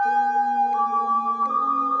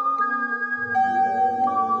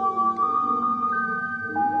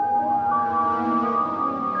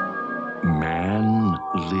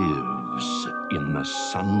a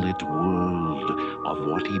sunlit world of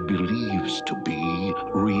what he believes to be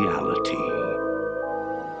reality.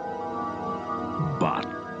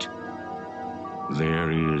 But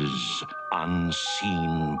there is,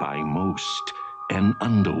 unseen by most, an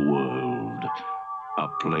underworld, a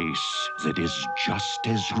place that is just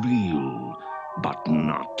as real, but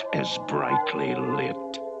not as brightly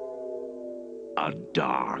lit. A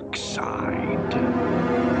dark side.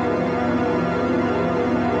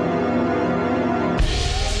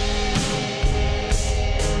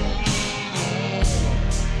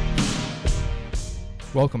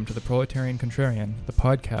 Welcome to The Proletarian Contrarian, the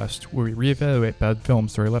podcast where we reevaluate bad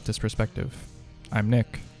films through a leftist perspective. I'm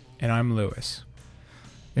Nick. And I'm Lewis.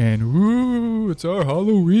 And woo, it's our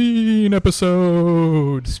Halloween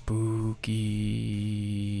episode! Spooky.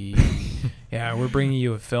 Yeah, we're bringing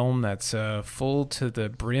you a film that's full to the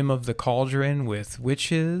brim of the cauldron with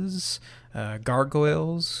witches,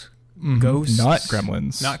 gargoyles, ghosts. Not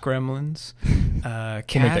gremlins. Not gremlins.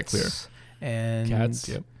 Cats. We'll make that clear. And Cats,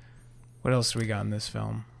 yep. What else do we got in this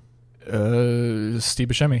film? Steve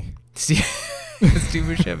Buscemi. Steve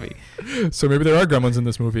Buscemi. So maybe there are gremlins in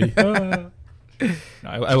this movie. No,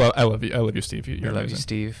 I love you. I love you, Steve. You're I love amazing. you,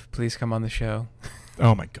 Steve. Please come on the show.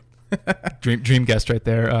 Oh my god. Dream guest right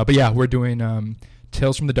there. But yeah, we're doing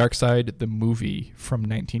Tales from the Dark Side, the movie from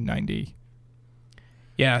 1990.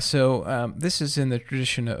 Yeah, so this is in the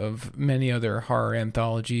tradition of many other horror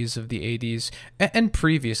anthologies of the 80s and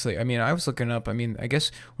previously. I mean, I was looking up, I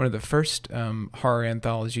guess one of the first horror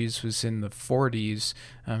anthologies was in the 40s,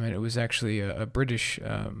 and it was actually a British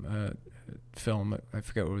film. I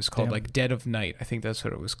forget what it was called, like Dead of Night. I think that's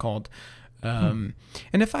what it was called. And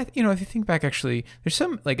if you think back, actually, there's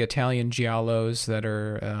some like Italian giallos that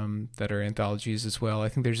are anthologies as well. I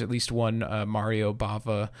think there's at least one Mario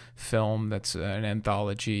Bava film that's an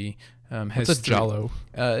anthology. What's a giallo?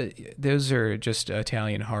 Those are just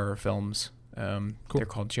Italian horror films. Cool. They're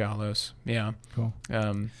called giallos. Yeah. Cool.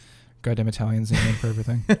 Goddamn Italians name for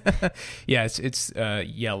everything. Yeah, it's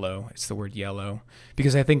yellow. It's the word yellow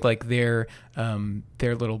because I think like their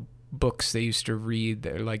little books they used to read,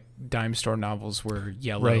 they're like dime store novels were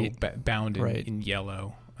yellow, right. Bound in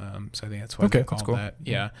yellow. So I think that's why they call cool. that.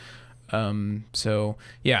 Yeah. So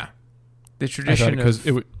yeah, the tradition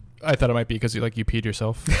I thought it might be because you peed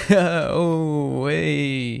yourself. Oh,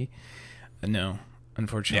 way. No,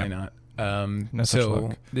 unfortunately not.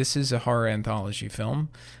 So this is a horror anthology film.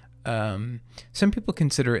 Some people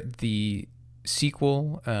consider it the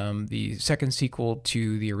sequel, the second sequel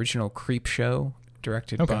to the original Creepshow,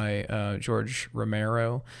 directed by George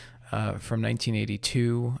Romero from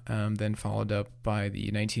 1982, then followed up by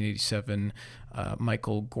the 1987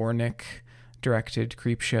 Michael Gornick directed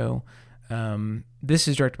Creepshow. This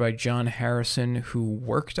is directed by John Harrison, who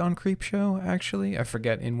worked on Creepshow, actually. I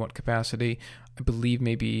forget in what capacity. I believe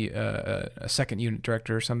maybe a second unit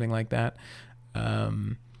director or something like that.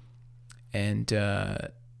 It's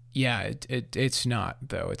not,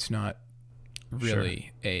 though. It's not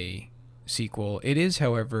really a sequel. It is,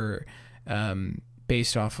 however,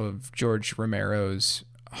 based off of George Romero's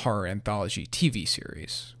horror anthology TV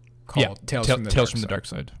series called Tales from the Dark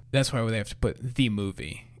Side. That's why they have to put the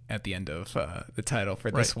movie at the end of the title for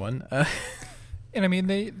this one. And I mean,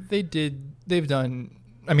 they've done.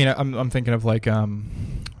 I mean, I'm thinking of like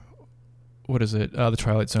what is it? The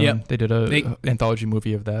Twilight Zone. Yep. They did a anthology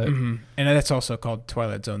movie of that, and that's also called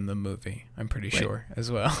Twilight Zone the movie. I'm pretty sure as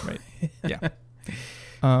well. Right. Yeah.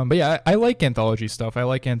 But yeah, I like anthology stuff. I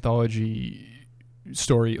like anthology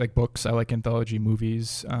story, like books. I like anthology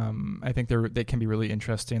movies. I think they can be really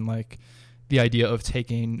interesting. Like the idea of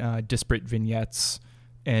taking disparate vignettes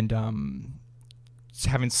and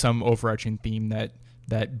having some overarching theme that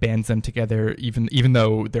bands them together, even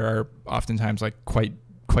though there are oftentimes like quite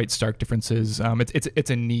stark differences.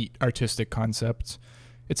 It's a neat artistic concept.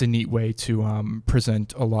 It's a neat way to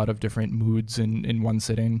present a lot of different moods in one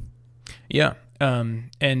sitting. Yeah.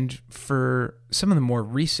 And for some of the more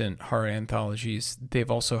recent horror anthologies, they've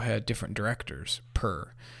also had different directors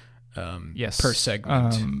per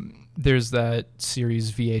segment. There's that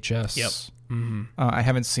series VHS. Yep. Mm-hmm. I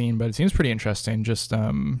haven't seen, but it seems pretty interesting. Just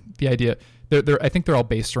the idea. I think they're all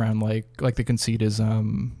based around like the conceit is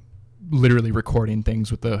literally recording things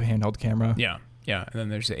with the handheld camera. Yeah. Yeah. And then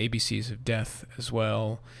there's the ABCs of Death as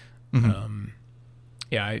well. Mm-hmm.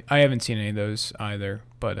 I haven't seen any of those either,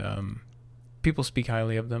 but people speak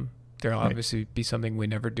highly of them. There'll obviously be something we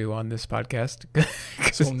never do on this podcast.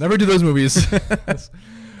 So we'll never do those movies.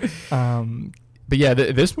 But yeah,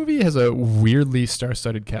 this movie has a weirdly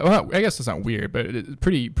star-studded cast. Well, I guess it's not weird, but it's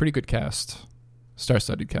pretty good cast.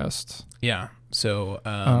 Star-studded cast. Yeah. So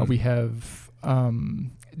we have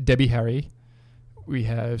Debbie Harry, we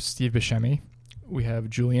have Steve Buscemi, we have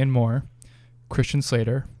Julianne Moore, Christian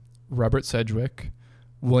Slater, Robert Sedgwick,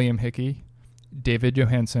 William Hickey, David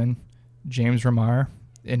Johansen, James Remar,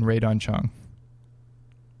 and Ray Don Chong.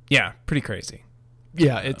 Yeah, pretty crazy.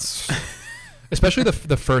 Yeah, it's especially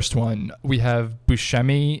the first one. We have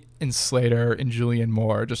Buscemi and Slater and Julianne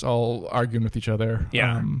Moore just all arguing with each other.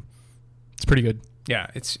 Yeah, it's pretty good. Yeah,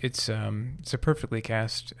 it's a perfectly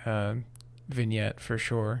cast vignette for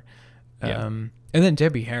sure. Yeah. And then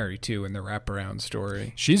Debbie Harry too in the wraparound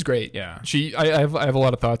story. She's great. Yeah, I have a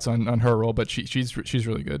lot of thoughts on her role, but she's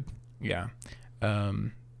really good. Yeah.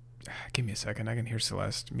 Give me a second. I can hear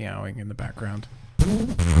Celeste meowing in the background.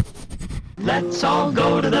 Let's all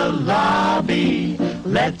go to the lobby.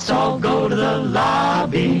 Let's all go to the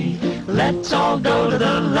lobby. Let's all go to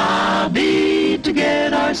the lobby to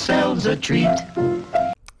get ourselves a treat.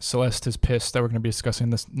 Celeste is pissed that we're going to be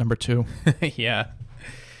discussing this number 2. Yeah.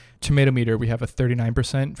 Tomato meter, we have a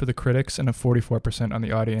 39% for the critics and a 44% on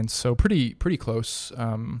the audience. So pretty close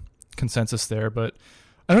consensus there. But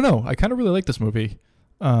I don't know. I kind of really like this movie.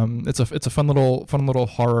 It's a fun little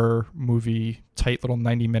horror movie, tight little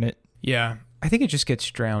 90-minute. Yeah, I think it just gets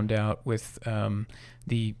drowned out with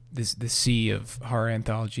the sea of horror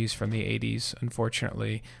anthologies from the 80s.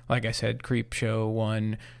 Unfortunately, like I said, Creepshow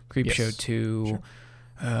 1, Creepshow 2, sure.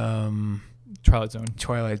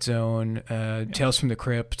 Twilight Zone, Tales from the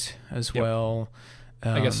Crypt as well.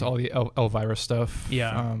 I guess all the Elvira stuff.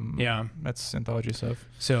 Yeah, that's anthology stuff.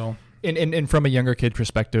 So. And from a younger kid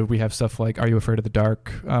perspective, we have stuff like Are You Afraid of the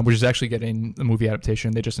Dark, which is actually getting a movie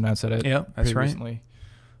adaptation. They just announced that that's right. recently.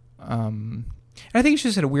 I think it's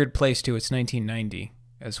just at a weird place too. It's 1990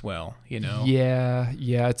 as well, you know. Yeah.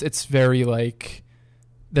 It's very like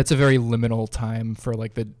that's a very liminal time for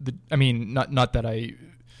like the. I mean, not that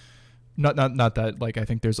like I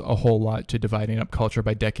think there's a whole lot to dividing up culture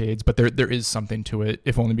by decades, but there is something to it,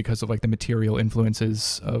 if only because of like the material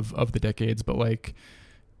influences of the decades, but like.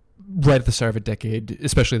 Right at the start of a decade,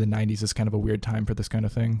 especially the 90s, is kind of a weird time for this kind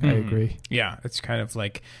of thing. I agree. Yeah, it's kind of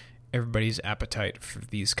like everybody's appetite for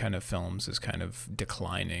these kind of films is kind of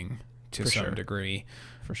declining to some degree.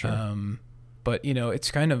 For sure. But, you know,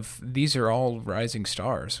 it's kind of, these are all rising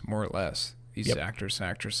stars, more or less. These actors and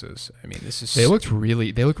actresses. I mean, this is... They look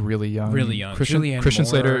really young. Really young. Christian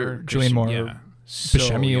Slater, Julianne Moore. Yeah.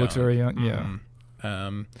 Buscemi looks very young. Yeah.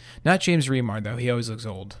 Not James Remar, though. He always looks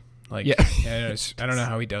old. Like, yeah. I don't know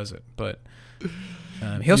how he does it, but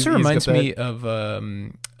he also reminds me of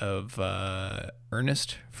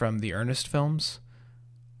Ernest from the Ernest films.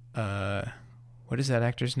 What is that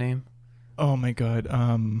actor's name? Oh my god.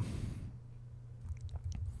 I'm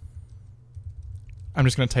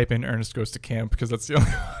just gonna type in Ernest Goes to Camp because that's the only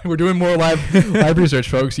we're doing more live research,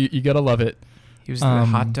 folks. You gotta love it. He was the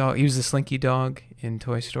hot dog. He was the Slinky Dog in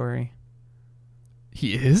Toy Story.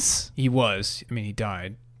 He is. He was. I mean, he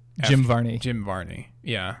died. Jim Varney. Jim Varney.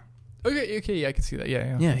 Yeah. Okay. Yeah, I can see that.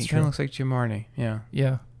 Yeah. Yeah, he kind of looks like Jim Varney. Yeah.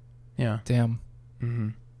 Damn. Mm-hmm.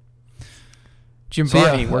 Jim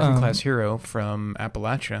Varney, working class hero from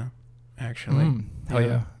Appalachia, actually. Hell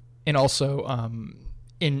yeah. And also,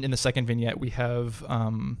 in the second vignette, we have,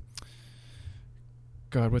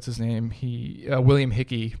 God, what's his name? William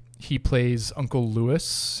Hickey. He plays Uncle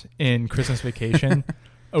Lewis in Christmas Vacation,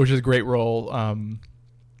 which is a great role.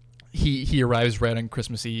 He arrives right on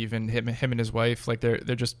Christmas Eve, and him and his wife, like they're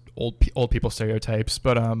just old people stereotypes.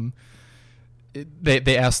 But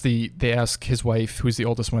they ask his wife, who's the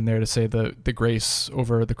oldest one there, to say the grace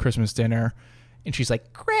over the Christmas dinner, and she's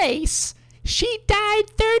like, "Grace, she died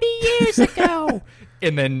 30 years ago."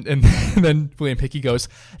 and then William Hickey goes,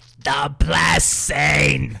 "The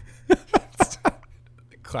blessing."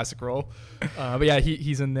 Classic role. But yeah,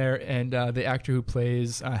 he's in there, and the actor who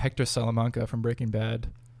plays Hector Salamanca from Breaking Bad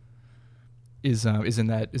is in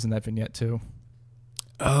that vignette too.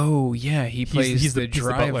 Oh yeah, he's the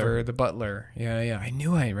driver, the butler. Yeah. I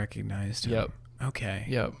knew I recognized him. Yep. Okay.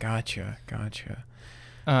 Yep. Gotcha.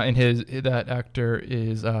 And that actor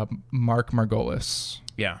is Mark Margolis.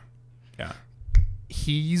 Yeah.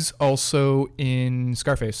 He's also in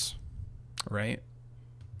Scarface. Right.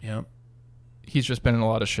 Yep. He's just been in a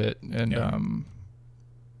lot of shit, and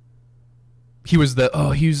he's the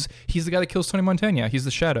guy that kills Tony Montana. He's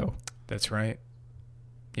the Shadow. That's right.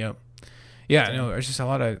 Yep. Yeah, no, there's just a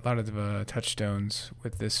lot of touchstones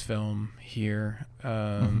with this film here.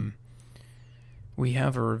 We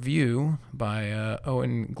have a review by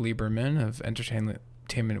Owen Gleiberman of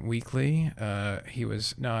Entertainment Weekly. He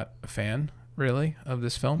was not a fan, really, of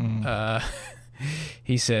this film.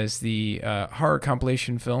 He says the horror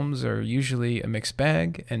compilation films are usually a mixed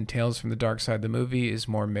bag, and Tales from the Dark Side of the movie is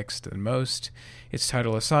more mixed than most. Its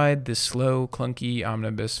title aside, this slow, clunky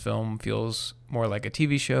omnibus film feels more like a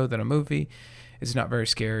TV show than a movie. It's not very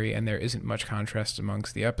scary, and there isn't much contrast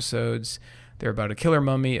amongst the episodes. They're about a killer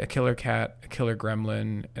mummy, a killer cat, a killer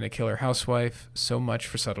gremlin, and a killer housewife. So much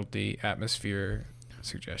for subtlety, atmosphere,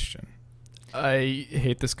 suggestion. I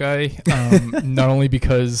hate this guy, not only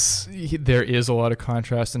because there is a lot of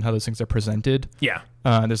contrast in how those things are presented. Yeah.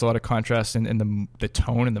 There's a lot of contrast in the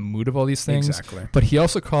tone and the mood of all these things. Exactly. But he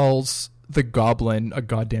also calls the goblin a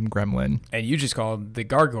goddamn gremlin. And you just called the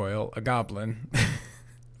gargoyle a goblin.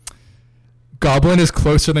 Goblin is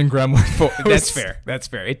closer than gremlin. That's fair. That's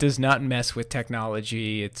fair. It does not mess with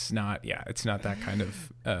technology. It's not that kind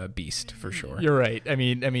of beast for sure. You're right. I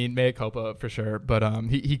mean, mea culpa for sure. But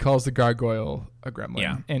he calls the gargoyle a gremlin.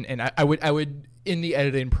 Yeah. And I would in the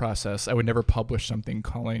editing process, I would never publish something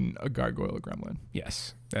calling a gargoyle a gremlin.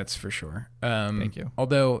 Yes, that's for sure. Thank you.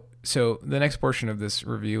 Although, so the next portion of this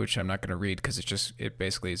review, which I'm not going to read because it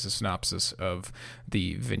basically is a synopsis of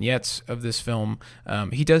the vignettes of this film.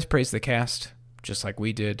 He does praise the cast, just like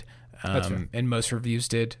we did, and most reviews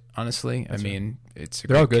did. Honestly, I mean, it's a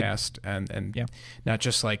great cast, and yeah. Not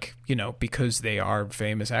just like because they are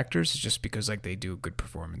famous actors, it's just because like they do good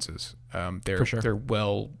performances. They're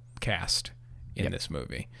well cast in this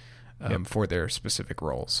movie for their specific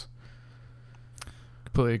roles.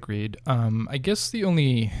 Completely agreed. I guess the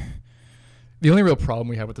only real problem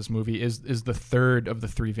we have with this movie is the third of the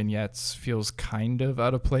three vignettes feels kind of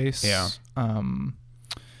out of place. Yeah.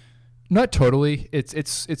 Not totally. It's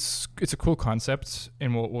a cool concept,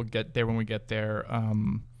 and we'll get there when we get there.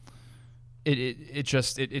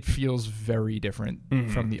 It feels very different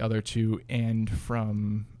from the other two and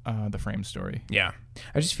from the Frame story. Yeah.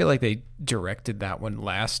 I just feel like they directed that one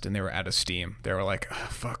last and they were out of steam. They were like, oh,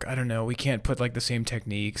 fuck, I don't know. We can't put like the same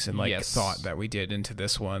techniques and like thought that we did into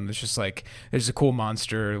this one. It's just like, there's a cool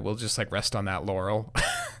monster. We'll just like rest on that laurel.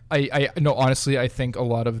 No, honestly, I think a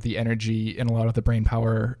lot of the energy and a lot of the brain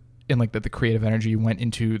power and like the creative energy went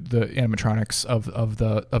into the animatronics of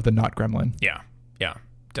the not gremlin. Yeah,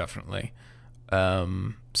 definitely.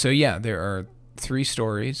 So yeah, there are 3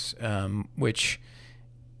 stories, which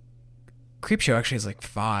Creepshow actually has like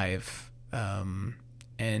 5.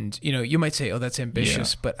 And you might say, oh, that's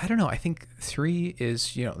ambitious, but I don't know. I think 3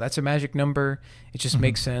 is, that's a magic number. It just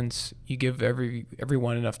makes sense. You give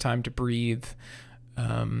everyone enough time to breathe.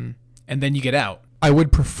 And then you get out. I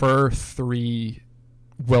would prefer 3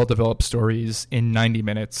 well-developed stories in 90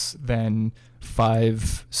 minutes than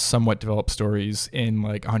 5 somewhat developed stories in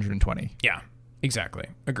like 120. Yeah, exactly.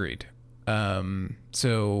 Agreed.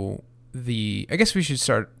 So I guess we should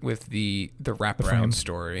start with the wraparound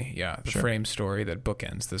story. Yeah, the Frame story that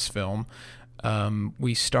bookends this film.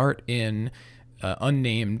 We start in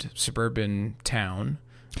unnamed suburban town.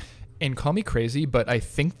 And call me crazy, but I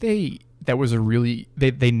think they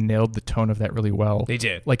nailed the tone of that really well. They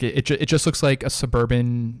did. Like it just looks like a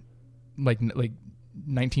suburban, like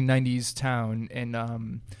 1990s town,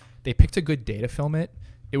 and they picked a good day to film it.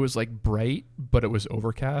 It was like bright, but it was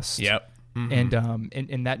overcast. Yep. Mm-hmm.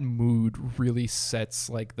 And that mood really sets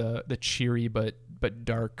like the cheery but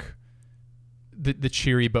dark, the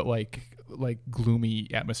cheery but like gloomy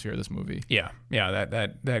atmosphere of this movie. Yeah.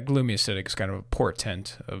 That gloomy aesthetic is kind of a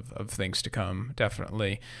portent of things to come.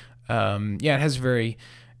 Definitely. It has a very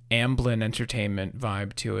Amblin Entertainment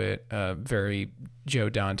vibe to it. Very Joe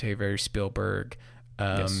Dante, very Spielberg.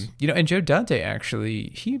 And Joe Dante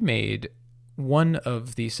actually, he made one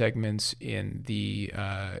of the segments in the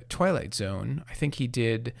Twilight Zone. I think he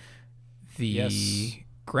did the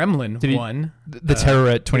Gremlin one. The Terror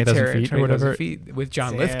at 20,000 feet or whatever. With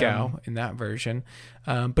John Lithgow in that version.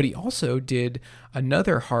 But he also did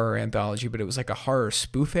another horror anthology, but it was like a horror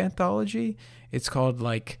spoof anthology. It's called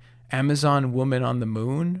like Amazon Woman on the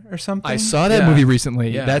Moon or something. I saw that movie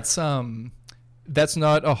recently. Yeah. That's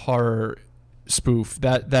not a horror spoof.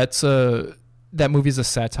 That movie is a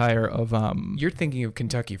satire of You're thinking of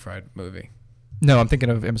Kentucky Fried Movie. No, I'm thinking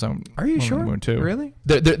of Amazon. Are you Woman sure? on the Moon too. Really?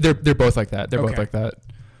 They're both like that. They're Okay. both like that.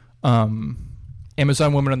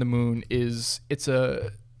 Amazon Woman on the Moon is it's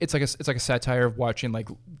like a satire of watching like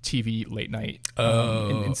TV late night.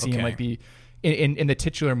 And seeing like in the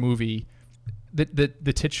titular movie,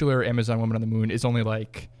 the titular Amazon Woman on the Moon is only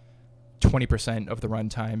like 20% of the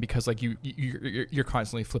runtime because like you're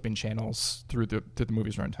constantly flipping channels through the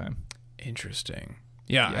movie's runtime. Interesting.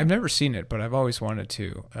 Yeah, I've never seen it, but I've always wanted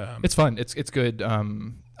to. It's fun. It's good.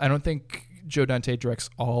 I don't think Joe Dante directs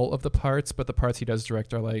all of the parts, but the parts he does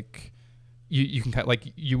direct are like you can kind of,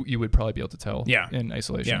 like you would probably be able to tell in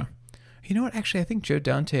isolation. You know what? Actually, I think Joe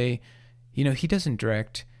Dante, he doesn't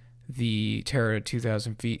direct the Terror at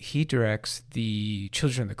 2,000 Feet. He directs the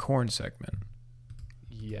Children of the Corn segment.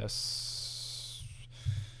 Yes.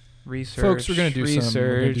 Research, folks. We're gonna do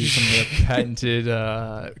some patented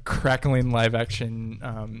crackling live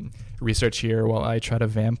action research here while I try to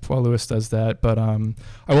vamp while Lewis does that. But I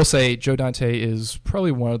will say Joe Dante is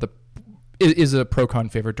probably is a pro-con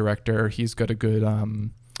favorite director. He's got a good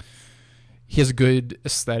he has a good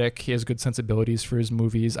aesthetic. He has good sensibilities for his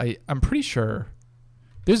movies. I'm pretty sure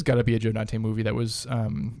there's got to be a Joe Dante movie that was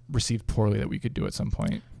received poorly that we could do at some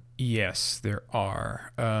point. Yes, there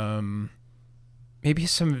are. Maybe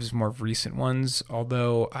some of his more recent ones,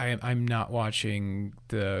 although I'm not watching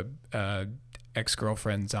the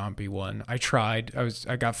ex-girlfriend zombie one. I tried.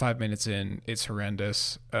 I got 5 minutes in. It's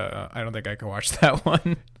horrendous. I don't think I can watch that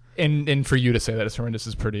one. And for you to say that it's horrendous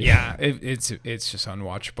is pretty. Yeah, it's just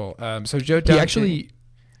unwatchable. So Joe Dante, actually,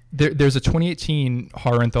 there's a 2018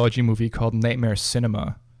 horror anthology movie called Nightmare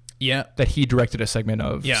Cinema. Yeah, that he directed a segment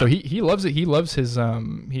of. Yeah. So he loves it. He loves his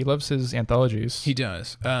anthologies. He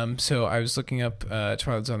does. So I was looking up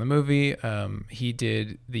Twilight Zone the movie. He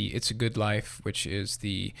did the It's a Good Life, which is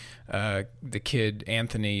the kid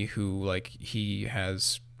Anthony who he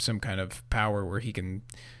has some kind of power where he can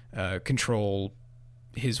control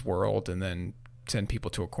his world and then send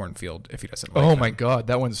people to a cornfield if he doesn't like them. My God,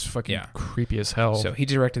 that one's fucking creepy as hell. So he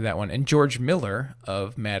directed that one. And George Miller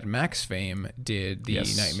of Mad Max fame did the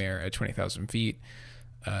Yes. Nightmare at 20,000 Feet.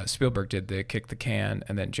 Spielberg did the Kick the Can,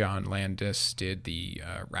 and then John Landis did the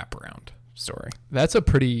Wraparound story. That's a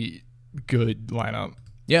pretty good lineup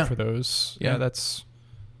for those. Yeah. That's...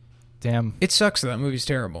 Damn. It sucks, though. That movie's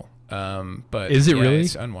terrible. But is it really?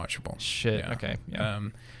 It's unwatchable. Shit. Yeah. Okay. Yeah.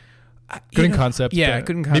 Good in concept. Yeah,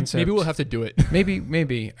 good in concept. Maybe we'll have to do it.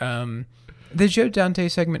 maybe. The Joe Dante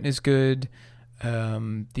segment is good.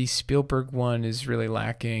 The Spielberg one is really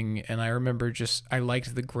lacking, and I remember I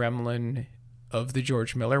liked the Gremlin of the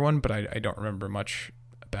George Miller one, but I don't remember much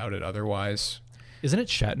about it otherwise. Isn't it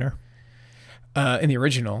Shatner? In the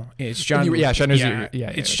original, it's John. Shatner's.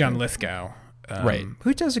 It's John Lithgow, right?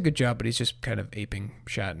 Who does a good job, but he's just kind of aping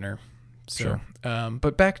Shatner. So,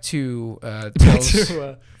 but back to Tales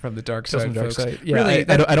from the Dark Side, folks. Yeah, really,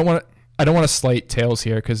 I don't want to slight Tales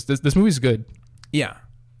here because this movie's good. Yeah,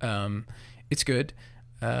 it's good.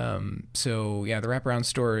 So the wraparound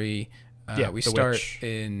story. We start witch.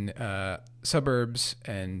 in suburbs,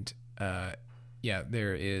 and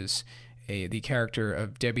there is the character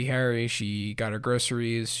of Debbie Harry. She got her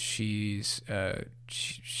groceries. She's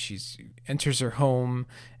enters her home.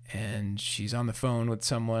 And she's on the phone with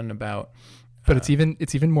someone about. But it's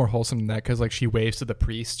even more wholesome than that because she waves to the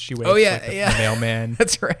priest. She waves to the mailman.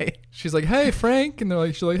 That's right. She's like, "Hey, Frank,"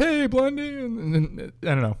 and she's like, "Hey, Blondie," and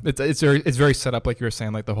I don't know. It's very set up like you were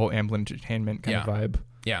saying, like the whole Amblin Entertainment kind of vibe.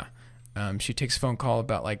 Yeah. She takes a phone call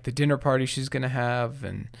about the dinner party she's gonna have,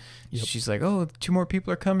 and she's like, "Oh, 2 more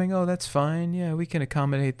people are coming. Oh, that's fine. Yeah, we can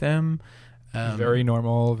accommodate them." Very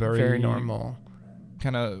normal. Very normal.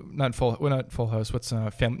 Kind of not Full House. What's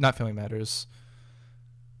not Family Matters?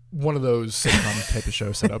 One of those sitcom type of show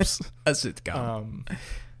setups. A sitcom.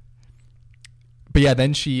 But yeah,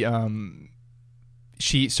 then she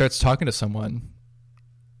starts talking to someone,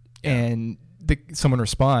 and someone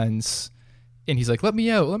responds, and he's like, "Let me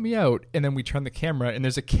out!" And then we turn the camera, and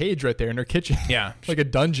there's a cage right there in her kitchen. Yeah, like a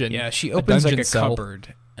dungeon. Yeah, she opens a cell.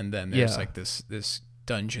 cupboard, and then there's this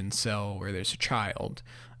dungeon cell where there's a child.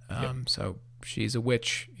 So she's a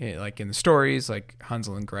witch, like in the stories, like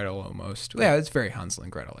Hansel and Gretel almost. Yeah, it's very Hansel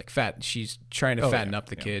and Gretel. She's trying to fatten up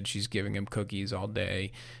the kid. She's giving him cookies all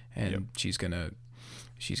day, and she's gonna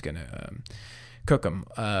cook them.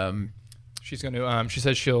 She's gonna. She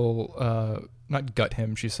says she'll not gut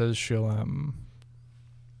him. She says she'll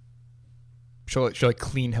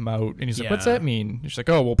clean him out, and he's like, "What's that mean?" And she's like,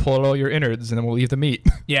 "Oh, we'll pull out all your innards, and then we'll leave the meat."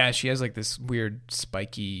 Yeah, she has this weird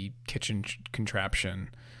spiky kitchen contraption.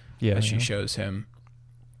 That she shows him.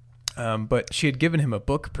 But she had given him a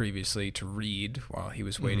book previously to read while he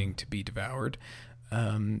was waiting to be devoured.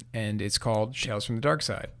 And it's called Tales from the Dark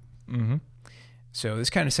Side. Mm-hmm. So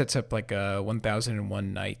this kind of sets up like a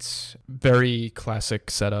 1001 Nights. Very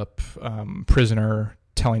classic setup. Prisoner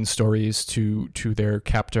telling stories to their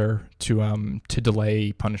captor to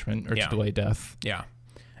delay punishment or to delay death. Yeah.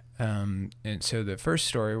 And so the first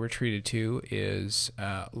story we're treated to is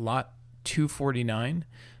Lot 249.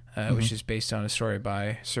 Which is based on a story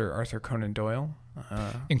by Sir Arthur Conan Doyle.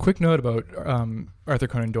 And quick note about Arthur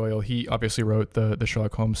Conan Doyle, he obviously wrote the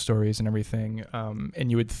Sherlock Holmes stories and everything,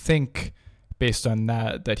 and you would think, based on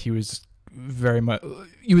that he was very much.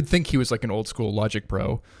 You would think he was like an old school Logic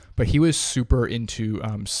bro, but he was super into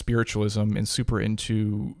spiritualism and super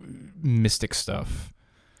into mystic stuff.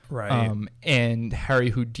 Right. And Harry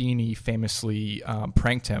Houdini famously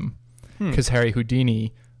pranked him because Harry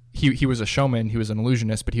Houdini, he was a showman, he was an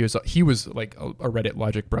illusionist, but he was like a Reddit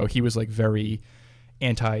Logic bro. He was like very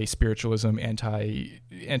anti-spiritualism, anti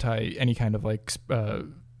any kind of like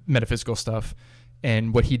metaphysical stuff.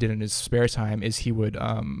 And what he did in his spare time is he would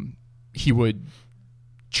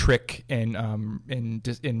trick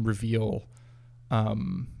and reveal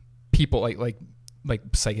people like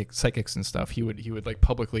psychics and stuff. He would like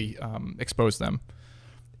publicly expose them.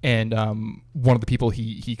 And one of the people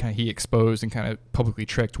he exposed and kind of publicly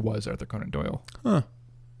tricked was Arthur Conan Doyle. Huh.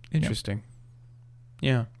 Interesting.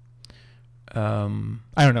 Yeah. I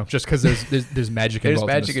don't know. Just because there's magic involved.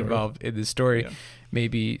 There's magic involved in the story. Yeah.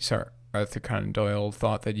 Maybe Arthur Conan Doyle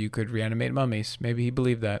thought that you could reanimate mummies. Maybe he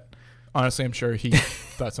believed that. Honestly, I'm sure he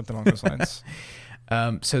thought something along those lines.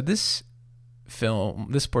 So this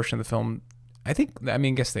portion of the film, I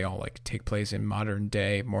guess they all like take place in modern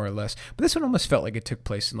day, more or less. But this one almost felt like it took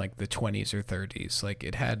place in like the 20s or 30s. Like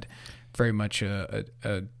it had very much a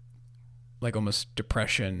like almost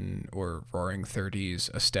Depression or Roaring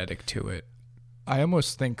 30s aesthetic to it. I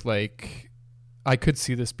almost think like I could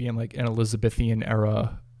see this being like an Elizabethan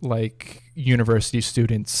era, like university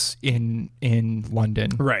students in London,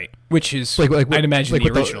 right? Which is like I'd imagine like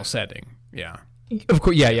the original setting. Yeah, of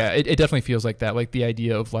course. Yeah. It definitely feels like that. Like the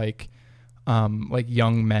idea of like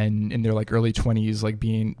young men in their like early 20s, like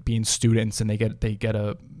being students, and they get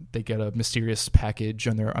a mysterious package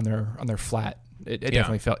on their flat. It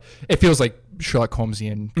definitely feels like Sherlock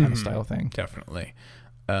Holmesian kind of style thing. Definitely.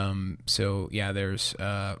 So yeah, there's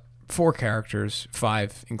 4 characters,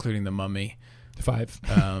 5 including the mummy.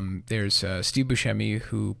 5. There's Steve Buscemi,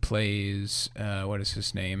 who plays what is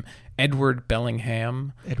his name? Edward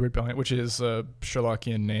Bellingham. Edward Bellingham, which is a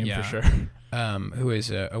Sherlockian name for sure. Who is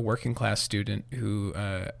a working class student who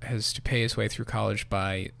has to pay his way through college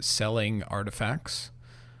by selling artifacts.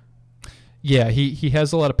 Yeah, he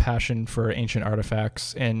has a lot of passion for ancient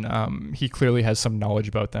artifacts, and he clearly has some knowledge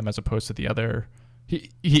about them as opposed to the other.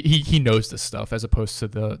 He knows this stuff as opposed to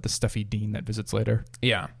the stuffy dean that visits later.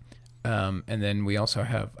 Yeah. And then we also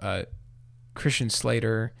have Christian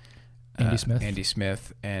Slater, Andy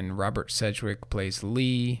Smith, and Robert Sedgwick plays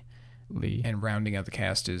Lee. And rounding out the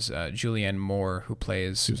cast is Julianne Moore, who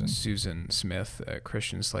plays Susan Smith,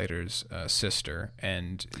 Christian Slater's sister,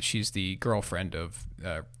 and she's the girlfriend of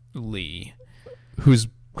Lee, who's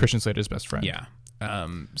Christian Slater's best friend. Yeah.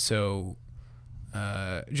 So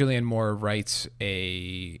Julianne Moore writes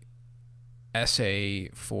a essay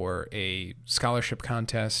for a scholarship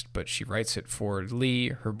contest, but she writes it for Lee,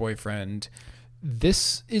 her boyfriend.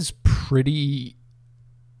 This is pretty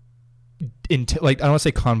like I don't want to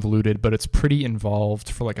say convoluted, but it's pretty involved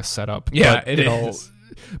for like a setup. Yeah, it is.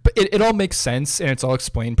 But it all makes sense and it's all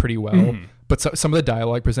explained pretty well. Mm-hmm. But some of the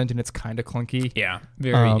dialogue presented, it's kind of clunky. Yeah,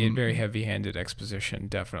 very heavy-handed exposition,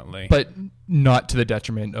 definitely. But not to the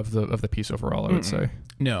detriment of the piece overall, I would say.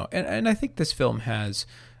 No, and I think this film has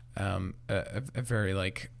a very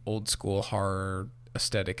like old school horror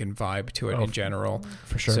aesthetic and vibe to it in general.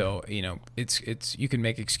 For sure. So, it's you can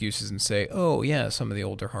make excuses and say, oh yeah, some of the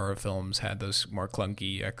older horror films had those more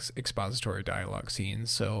clunky expository dialogue scenes.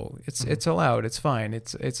 So it's allowed. It's fine.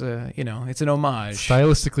 It's it's an homage.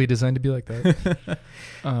 Stylistically designed to be like that.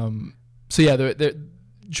 So yeah,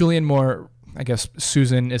 Julianne Moore, I guess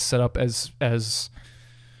Susan, is set up as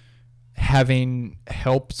having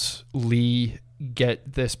helped Lee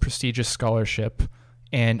get this prestigious scholarship.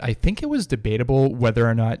 And I think it was debatable whether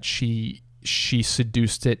or not she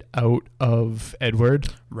seduced it out of Edward.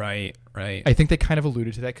 Right. I think they kind of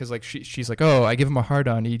alluded to that because like she's like, oh, I give him a hard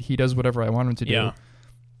on. He does whatever I want him to do. Yeah.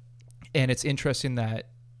 And it's interesting that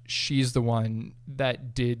she's the one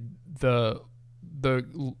that did the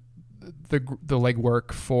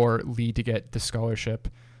legwork for Lee to get the scholarship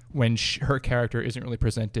when her character isn't really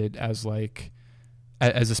presented as like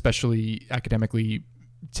as especially academically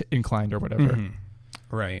inclined or whatever. Mm-hmm.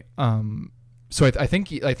 Right. So I think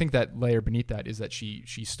that layer beneath that is that she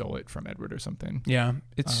stole it from Edward or something. Yeah.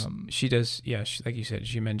 It's she does. Yeah. Like you said,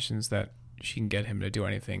 she mentions that she can get him to do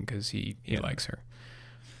anything because he likes her.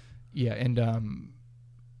 Yeah. And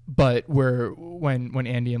but when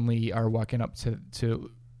Andy and Lee are walking up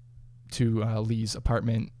to Lee's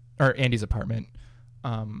apartment or Andy's apartment,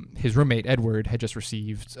 his roommate Edward had just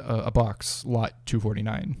received a box, lot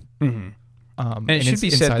 249. Mm-hmm. And it should be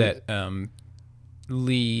said that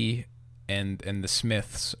Lee and the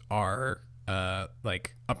Smiths are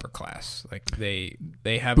like upper class. Like they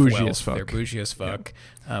have bougie wealth. As fuck. They're bougie as fuck.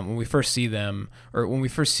 Yeah. When we first see them, or when we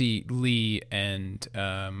first see Lee and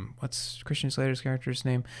what's Christian Slater's character's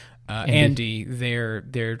name? Andy. They're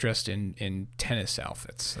dressed in tennis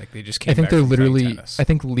outfits. Like they just came. I think back they're from playing literally. tennis. I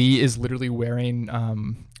think Lee is literally wearing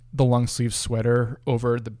the long sleeve sweater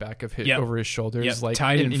over the back of his over his shoulders, like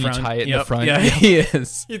tied in front. You tie it in the front. Yeah, he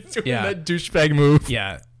is. He's doing that douchebag move.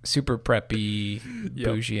 Yeah, super preppy,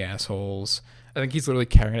 bougie assholes. I think he's literally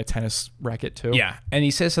carrying a tennis racket too. Yeah, and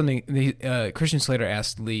he says something. Christian Slater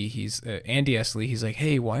asked Lee. Andy asked Lee. He's like,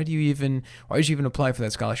 "Hey, why did you even apply for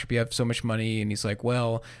that scholarship? You have so much money." And he's like,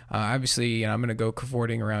 "Well, obviously, I'm going to go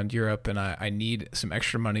cavorting around Europe, and I need some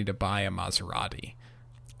extra money to buy a Maserati."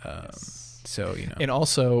 So and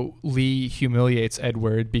also Lee humiliates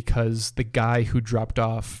Edward because the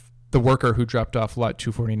worker who dropped off lot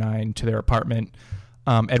 249 to their apartment.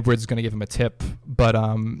 Edward's going to give him a tip, but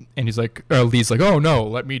and he's like, Lee's like, "Oh no,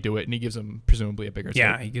 let me do it," and he gives him presumably a bigger tip.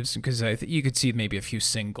 Yeah, he gives, because I think you could see maybe a few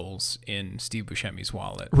singles in Steve Buscemi's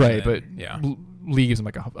wallet, right? Then, but Lee gives him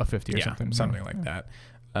like a 50 or something like that.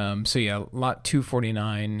 So yeah, lot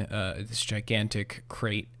 249, this gigantic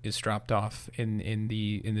crate is dropped off in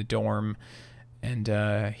the dorm, and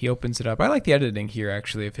he opens it up. I like the editing here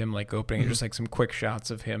actually of him like opening it, just like some quick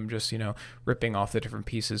shots of him just ripping off the different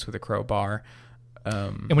pieces with a crowbar.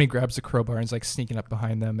 And when he grabs the crowbar and is like sneaking up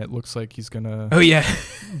behind them, it looks like he's gonna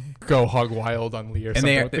go hog wild on Lee or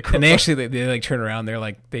something. And they actually they like turn around,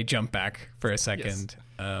 they jump back for a second. Yes.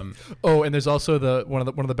 And there's also one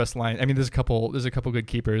of the best lines. I mean, there's a couple good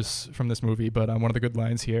keepers from this movie, but one of the good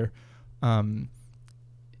lines here,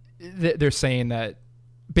 they're saying that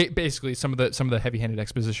basically some of the heavy-handed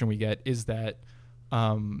exposition we get is that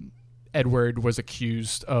Edward was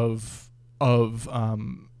accused of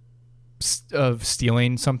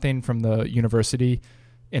stealing something from the university,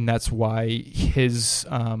 and that's why his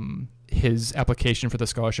application for the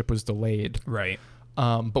scholarship was delayed. Right.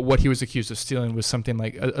 But what he was accused of stealing was something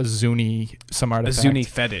like a Zuni, some artifact. A Zuni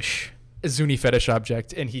fetish. A Zuni fetish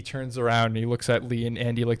object. And he turns around and he looks at Lee and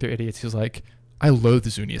Andy like they're idiots. He's like, "I loathe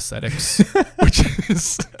Zuni aesthetics," which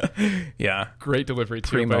is great delivery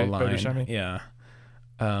too. Primo line. Yeah.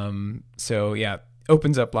 So yeah.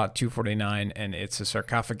 Opens up lot 249 and it's a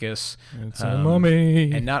sarcophagus. It's a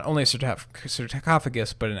mummy, and not only a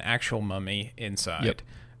sarcophagus, but an actual mummy inside.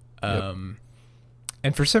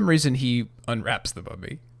 And for some reason, he unwraps the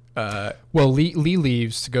mummy. Well, Lee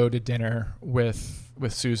leaves to go to dinner with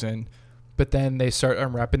Susan, but then they start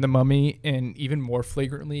unwrapping the mummy, and even more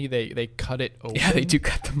flagrantly, they cut it open. Yeah, they do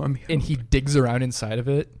cut the mummy open. And he digs around inside of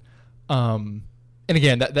it. And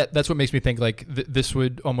again, that's what makes me think like this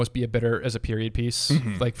would almost be better as a period piece,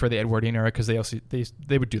 like for the Edwardian era, because they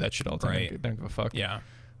would do that shit all the time. Right. They don't give a fuck. Yeah.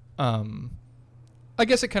 I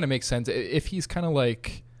guess it kind of makes sense if he's kind of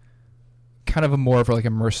a more of like a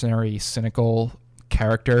mercenary, cynical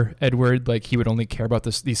character. Edward, like he would only care about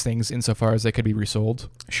these things insofar as they could be resold.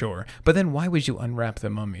 Sure, but then why would you unwrap the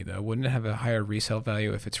mummy though? Wouldn't it have a higher resale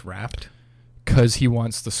value if it's wrapped? Because he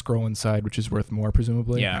wants the scroll inside, which is worth more,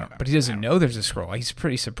 presumably. Yeah, but he doesn't know there's a scroll. He's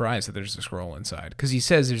pretty surprised that there's a scroll inside, because he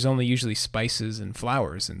says there's only usually spices and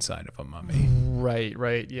flowers inside of a mummy.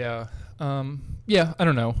 Right, yeah. I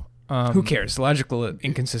don't know. Who cares? Logical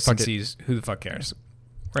inconsistencies, who the fuck cares?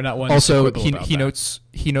 We're not one. Also, he notes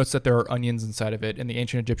that there are onions inside of it, and the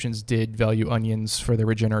ancient Egyptians did value onions for their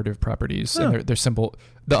regenerative properties. Oh. And their symbol,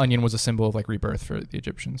 the onion was a symbol of like rebirth for the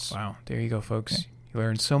Egyptians. Wow, there you go, folks. Okay. You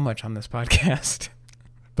learned so much on this podcast.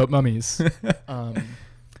 But mummies.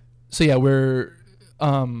 So yeah, we're...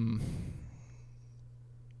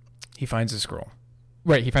 he finds a scroll.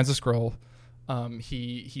 Right, he finds a scroll.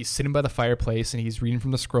 He's sitting by the fireplace, and he's reading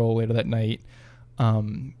from the scroll later that night.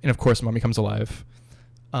 And of course, mummy comes alive.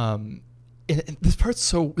 And this part's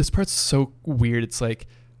so weird. It's like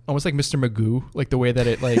almost like Mr. Magoo, like the way that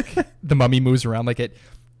it like the mummy moves around. Like it,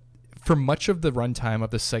 for much of the runtime of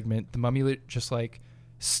this segment, the mummy just like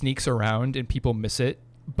sneaks around and people miss it,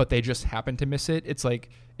 but they just happen to miss it. It's like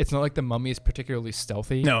it's not like the mummy is particularly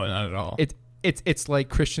stealthy. No, not at all. It's like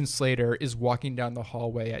Christian Slater is walking down the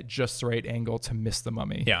hallway at just the right angle to miss the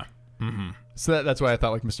mummy. Yeah. Mm-hmm. So that's why I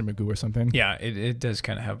thought like Mr. Magoo or something. Yeah, it does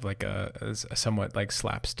kind of have like a somewhat like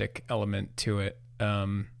slapstick element to it.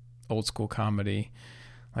 Old school comedy,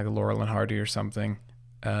 like a Laurel and Hardy or something.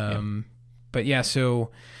 But yeah, so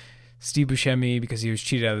Steve Buscemi, because he was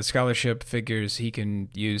cheated out of the scholarship, figures he can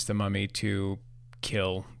use the mummy to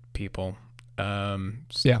kill people.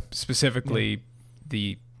 Specifically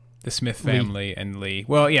the Smith family Lee. And Lee.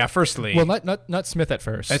 Well, yeah, first Lee. Well, not Smith at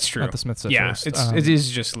first. That's true. Not the Smiths at first. It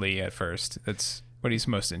is just Lee at first. That's what he's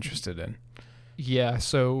most interested in. Yeah,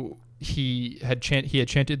 so he had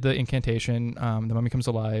chanted the incantation. The mummy comes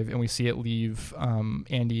alive, and we see it leave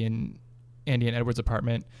Andy and Edward's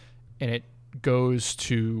apartment, and it goes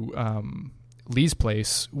to Lee's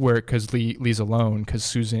place, because Lee's alone, because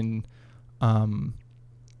Susan,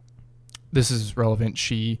 this is relevant,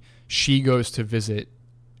 she goes to visit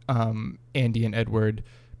Andy and Edward,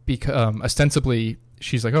 because ostensibly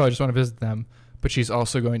she's like, oh, I just want to visit them, but she's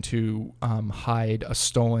also going to hide a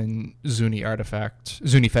stolen Zuni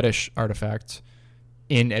fetish artifact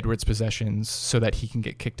in Edward's possessions so that he can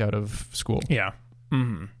get kicked out of school. Yeah.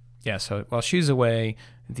 Mm-hmm. Yeah, so while she's away,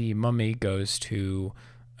 the mummy goes to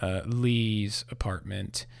Lee's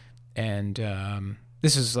apartment, and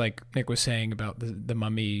this is like Nick was saying about the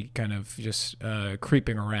mummy kind of just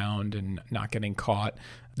creeping around and not getting caught.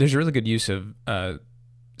 There's a really good use of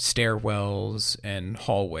stairwells and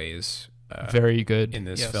hallways. Very good in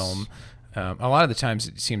this film. A lot of the times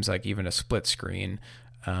it seems like even a split screen.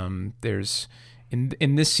 There's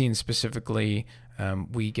in this scene specifically,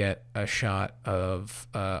 we get a shot of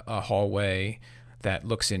a hallway that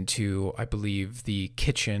looks into, I believe, the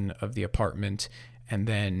kitchen of the apartment, and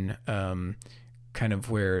then kind of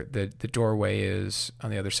where the doorway is, on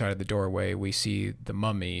the other side of the doorway, we see the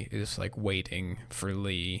mummy is like waiting for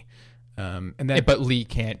Lee. But Lee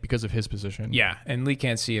can't because of his position. Yeah, and Lee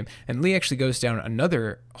can't see him. And Lee actually goes down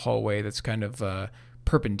another hallway that's kind of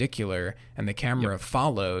perpendicular, and the camera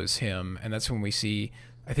follows him, and that's when we see,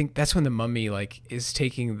 I think that's when the mummy like is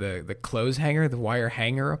taking the clothes hanger, the wire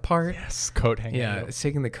hanger apart. Yes, coat hanger. Yeah, it's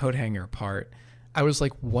taking the coat hanger apart. I was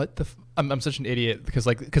like, what the I'm such an idiot because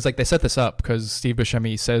they set this up because Steve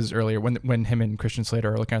Buscemi says earlier when him and Christian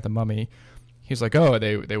Slater are looking at the mummy, he's like, oh,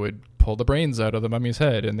 they would pull the brains out of the mummy's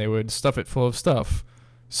head and they would stuff it full of stuff.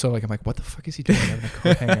 So like I'm like, what the fuck is he doing having a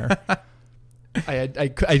coat hanger? I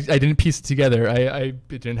didn't piece it together. I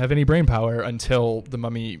didn't have any brain power until the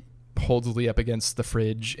mummy holds Lee up against the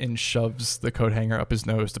fridge and shoves the coat hanger up his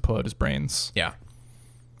nose to pull out his brains. Yeah.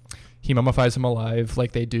 He mummifies him alive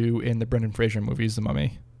like they do in the Brendan Fraser movies, The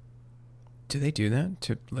Mummy. Do they do that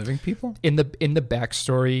to living people? In the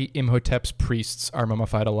backstory, Imhotep's priests are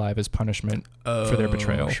mummified alive as punishment for their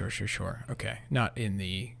betrayal. Sure. Okay. Not in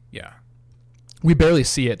the, yeah. We barely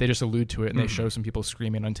see it. They just allude to it, and they show some people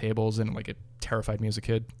screaming on tables, and like it terrified me as a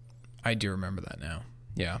kid. I do remember that now.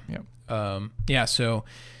 Yeah. Yeah. So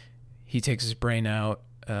he takes his brain out.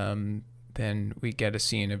 Then we get a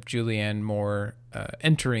scene of Julianne Moore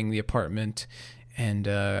entering the apartment, and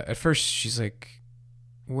at first she's like,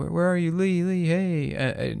 where are you, Lee,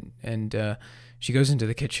 hey. And she goes into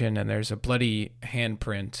the kitchen, and there's a bloody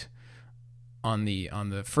handprint on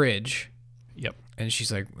the fridge. Yep. And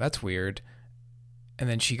she's like, that's weird. And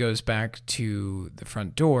then she goes back to the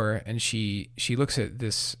front door, and she looks at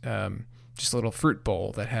this just a little fruit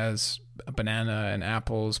bowl that has a banana and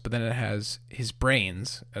apples, but then it has his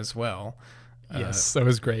brains as well. Yes, that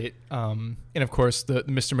was great. And of course, the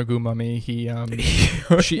Mr. Magoo mummy. He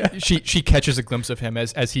she catches a glimpse of him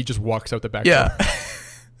as he just walks out the back door.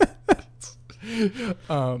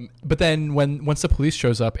 But then once the police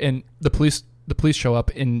shows up, and the police show up,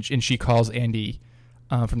 and she calls Andy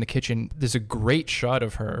from the kitchen. There's a great shot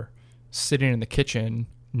of her sitting in the kitchen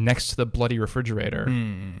next to the bloody refrigerator,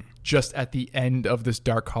 just at the end of this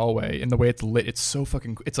dark hallway. And the way it's lit, it's so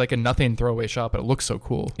fucking. It's like a nothing throwaway shot, but it looks so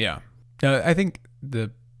cool. Yeah. No, I think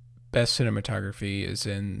the best cinematography is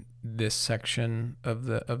in this section of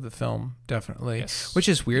the film, definitely. Yes. Which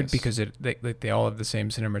is weird because they all have the same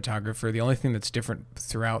cinematographer. The only thing that's different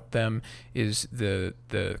throughout them is the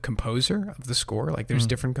composer of the score. Like there's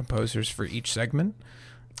different composers for each segment.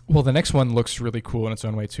 Well, the next one looks really cool in its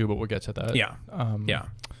own way too, but we'll get to that. Yeah. Yeah.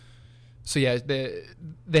 So yeah,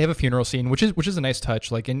 they have a funeral scene, which is a nice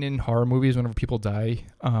touch. Like in horror movies, whenever people die,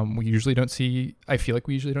 we usually don't see. I feel like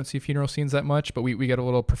we usually don't see funeral scenes that much, but we get a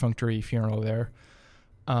little perfunctory funeral there.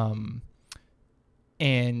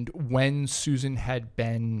 And when Susan had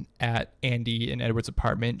been at Andy and Edward's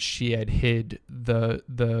apartment, she had hid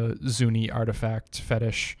the Zuni artifact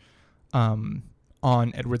fetish on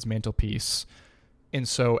Edward's mantelpiece. And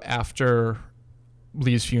so after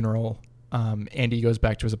Lee's funeral, Andy goes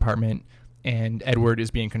back to his apartment, and Edward is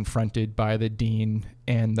being confronted by the dean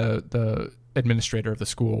and the administrator of the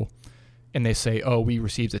school. And they say, oh, we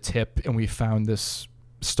received a tip and we found this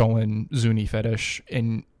stolen Zuni fetish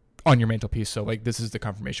on your mantelpiece. So like, this is the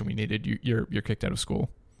confirmation we needed. You're kicked out of school.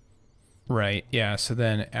 Right. Yeah. So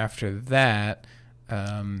then after that,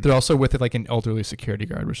 they're also with it like an elderly security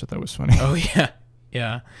guard, which I thought was funny. Oh yeah.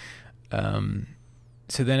 Yeah.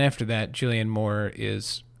 So then after that, Julianne Moore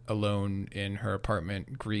is alone in her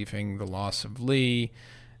apartment grieving the loss of Lee.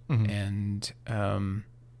 And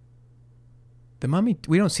The mummy,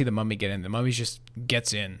 we don't see the mummy get in. The mummy just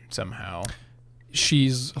gets in somehow.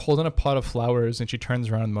 She's holding a pot of flowers and she turns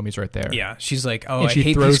around and the mummy's right there. Yeah, she's like, oh, and I she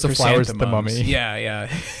hate throws these the flowers at the mummy. Yeah.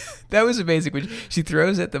 That was amazing. When she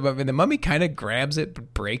throws at the mummy, the mummy kind of grabs it,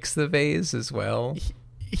 but breaks the vase as well.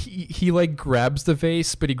 He like grabs the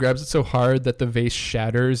vase, but he grabs it so hard that the vase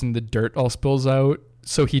shatters and the dirt all spills out.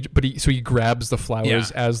 So he grabs the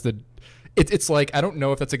flowers as the. It's like, I don't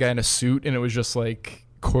know if that's a guy in a suit and it was just like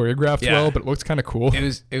choreographed well, but it looks kind of cool.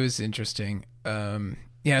 It was interesting.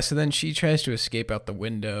 So then she tries to escape out the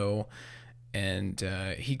window, and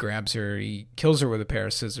he grabs her. He kills her with a pair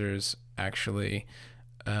of scissors, actually.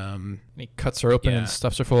 He cuts her open and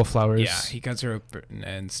stuffs her full of flowers. Yeah, he cuts her open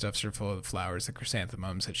and stuffs her full of flowers, the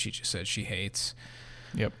chrysanthemums that she just said she hates.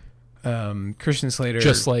 Yep. Christian Slater,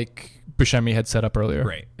 just like Buscemi had set up earlier,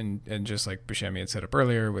 right? And just like Buscemi had set up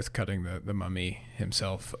earlier with cutting the mummy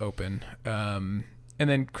himself open. And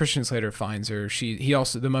then Christian Slater finds her.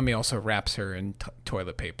 The mummy also wraps her in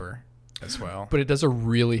toilet paper as well. But it does a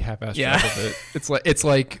really half-assed job of it. It's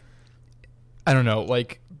like I don't know,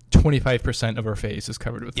 like 25% of her face is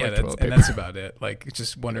covered with toilet paper. And that's about it. Like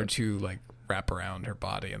just one or two like wrap around her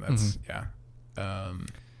body, and that's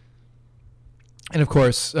And of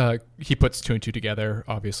course, he puts two and two together,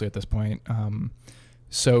 obviously, at this point.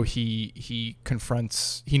 So he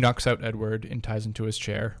knocks out Edward and ties him to his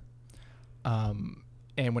chair.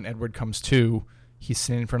 And when Edward comes to, he's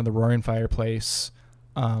sitting in front of the roaring fireplace.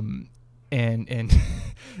 And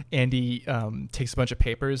Andy takes a bunch of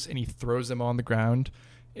papers and he throws them on the ground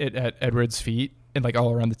at Edward's feet and like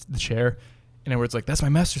all around the chair. And Edward's like, "That's my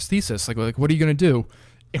master's thesis. Like, what are you going to do?"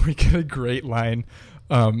 And we get a great line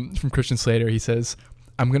from Christian Slater. He says,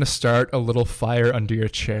 "I'm going to start a little fire under your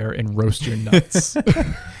chair and roast your nuts."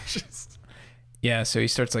 Yeah, so he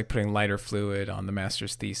starts like putting lighter fluid on the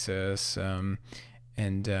master's thesis.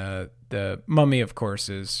 And the mummy, of course,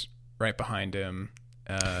 is right behind him.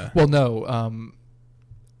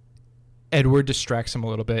 Edward distracts him a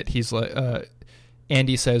little bit. He's like,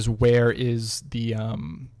 Andy says, "Where is the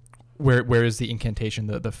where is the incantation?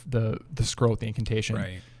 The scroll with the incantation?"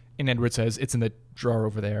 Right. And Edward says, "It's in the drawer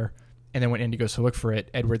over there." And then when Andy goes to look for it,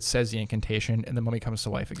 Edward says the incantation, and the mummy comes to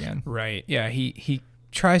life again. Right. Yeah. He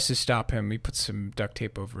tries to stop him. He puts some duct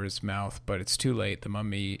tape over his mouth, but it's too late. The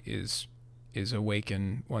mummy is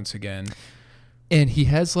awakened once again. And he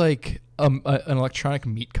has like an electronic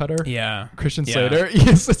meat cutter. Yeah. Christian Slater.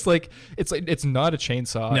 Yes, it's not a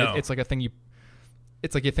chainsaw. No. It's like a thing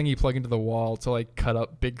you plug into the wall to like cut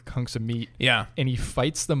up big hunks of meat. Yeah. And he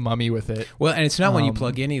fights the mummy with it. Well, and it's not one you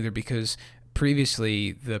plug in either, because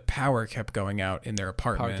previously the power kept going out in their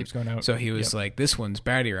apartment. Power keeps going out. So he was like, "This one's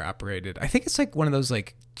battery operated." I think it's like one of those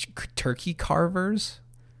like turkey carvers.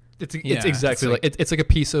 It's exactly like it's like a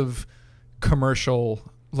piece of commercial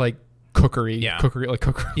like cookery cooker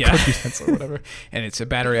utensil or whatever. And it's a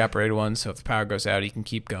battery operated one, so if the power goes out, he can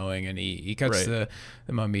keep going. And he cuts the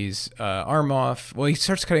mummy's arm off. Well, he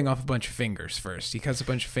starts cutting off a bunch of fingers first. He cuts a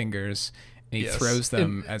bunch of fingers and he throws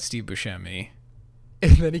them at Steve Buscemi.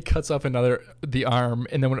 And then he cuts off the arm,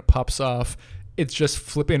 and then when it pops off, it's just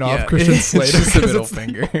flipping off Christian Slater. It's just the middle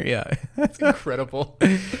finger. Yeah. It's incredible.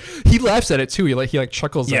 He laughs at it too. He like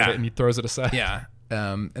chuckles at it and he throws it aside. Yeah.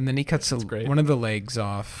 And then he cuts one of the legs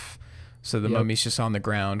off, so the mummy's just on the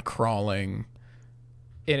ground crawling.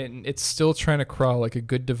 And it's still trying to crawl like a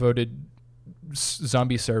good devoted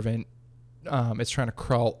zombie servant. It's trying to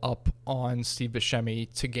crawl up on Steve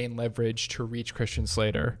Buscemi to gain leverage to reach Christian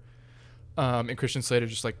Slater. And Christian Slater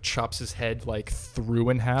just like chops his head like through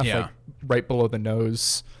in half, like right below the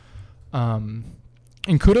nose. And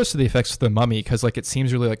kudos to the effects of the mummy, because like it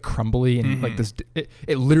seems really like crumbly and like this.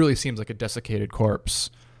 It literally seems like a desiccated corpse.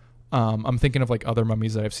 I'm thinking of like other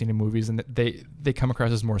mummies that I've seen in movies, and they come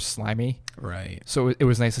across as more slimy. Right. So it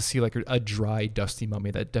was nice to see like a dry, dusty mummy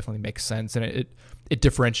that definitely makes sense, and it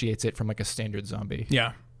differentiates it from like a standard zombie.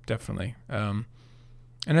 Yeah, definitely. And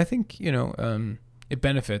I think it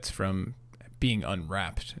benefits from being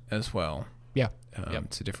unwrapped as well. Yeah.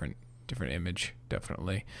 It's a different image,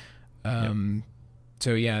 definitely.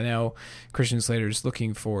 So now Christian Slater's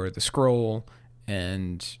looking for the scroll,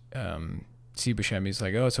 and Steve Buscemi's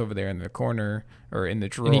like, "Oh, it's over there in the corner or in the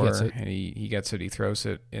drawer," and he gets it. He throws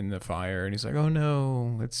it in the fire, and he's like, "Oh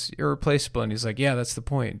no, it's irreplaceable." And he's like, "Yeah, that's the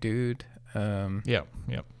point, dude." Yeah.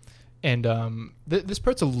 And this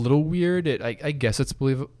part's a little weird. I guess it's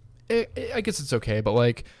believable. I guess it's okay, but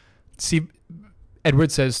like, see,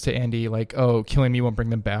 Edward says to Andy like, "Oh, killing me won't bring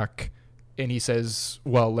them back." And he says,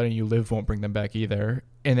 "Well, letting you live won't bring them back either."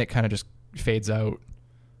 And it kind of just fades out.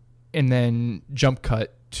 And then jump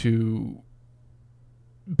cut to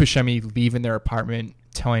Buscemi leaving their apartment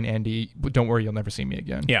telling Andy, "Don't worry, you'll never see me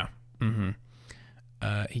again." Yeah. Mm-hmm.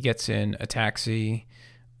 He gets in a taxi,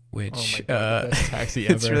 which the best taxi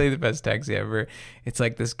ever. It's really the best taxi ever. It's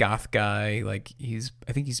like this goth guy, like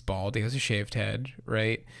I think he's bald. He has a shaved head,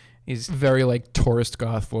 right? He's very like tourist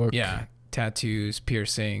goth look. Yeah, tattoos,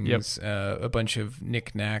 piercings, a bunch of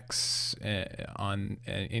knickknacks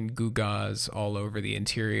in gewgaws all over the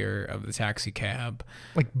interior of the taxi cab,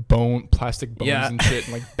 like plastic bones and shit,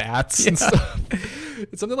 and like bats and stuff.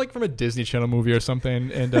 It's something like from a Disney Channel movie or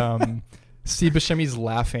something. And Steve Buscemi's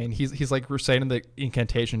laughing. He's like reciting the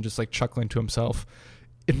incantation, just like chuckling to himself.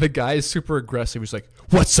 And the guy is super aggressive. He's like,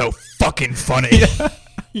 "What's so fucking funny?"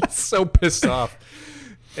 He's so pissed off.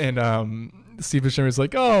 And Steve Buscemi's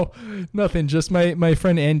like, "Oh, nothing. Just my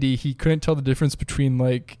friend Andy. He couldn't tell the difference between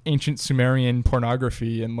like ancient Sumerian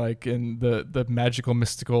pornography and the magical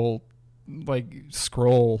mystical like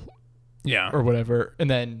scroll, or whatever." And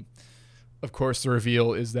then, of course, the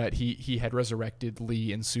reveal is that he had resurrected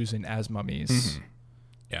Lee and Susan as mummies,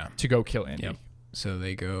 to go kill Andy. Yep. So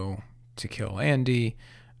they go to kill Andy.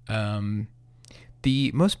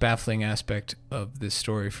 The most baffling aspect of this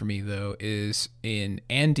story for me, though, is in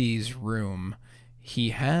Andy's room.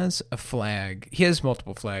 He has a flag. He has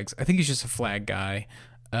multiple flags. I think he's just a flag guy.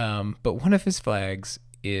 But one of his flags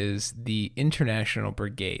is the International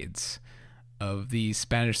Brigades of the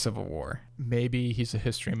Spanish Civil War. Maybe he's a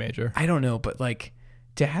history major. I don't know, but like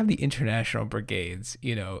to have the International Brigades,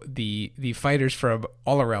 you know, the fighters from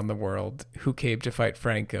all around the world who came to fight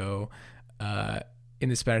Franco, in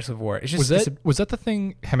the Spanish Civil War. It's just was that the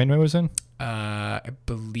thing Hemingway was in? I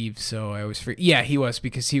believe so. I always forget. Yeah, he was,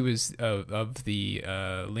 because he was of the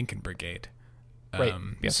Lincoln Brigade. Right.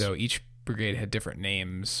 Yes. So each brigade had different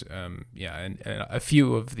names. And a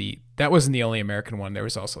few of that wasn't the only American one. There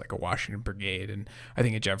was also like a Washington Brigade and I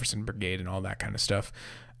think a Jefferson Brigade and all that kind of stuff.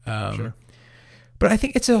 Sure. But I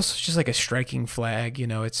think it's also just like a striking flag. You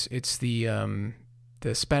know, it's the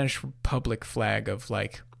Spanish Republic flag of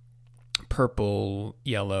like purple,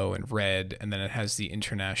 yellow, and red, and then it has the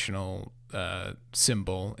international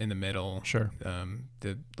symbol in the middle. Sure.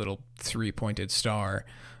 The little 3-pointed star.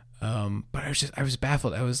 But I was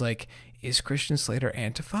baffled. I was like, is Christian Slater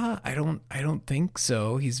Antifa? I don't think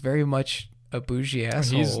so. He's very much a bougie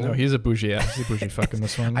asshole. He's a bougie ass. He's a bougie fuck in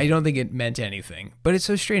this one. I don't think it meant anything. But it's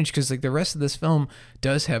so strange because like the rest of this film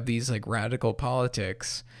does have these like radical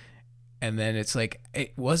politics, and then it's like,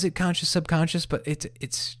 was it conscious, subconscious? But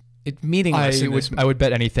it's meaningless. I would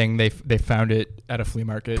bet anything they found it at a flea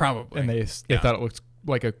market, probably, and they thought it looked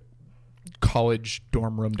like a college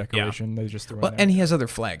dorm room decoration. They just threw it in there. And he has other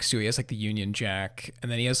flags too. He has like the Union Jack,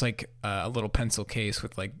 and then he has like a little pencil case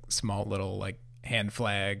with like small little like hand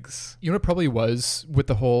flags. You know what it probably was with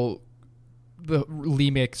the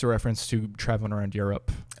Lee makes a reference to traveling around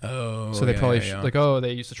Europe. Oh, so they probably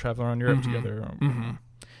they used to travel around Europe together. Mm-hmm.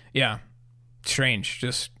 Yeah, strange.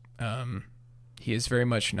 Just he is very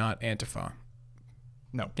much not Antifa.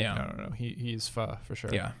 No. He's Fa for sure.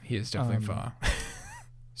 Yeah, he is definitely Fa.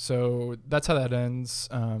 So that's how that ends.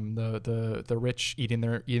 The rich eating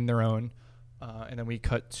their own, and then we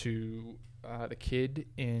cut to the kid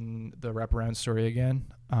in the wraparound story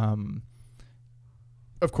again.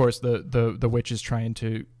 Of course, the witch is trying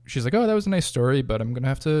to. She's like, "Oh, that was a nice story, but I'm gonna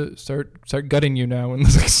have to start gutting you now and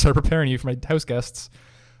start preparing you for my house guests."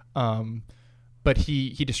 But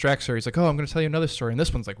he distracts her. He's like, "Oh, I'm gonna tell you another story, and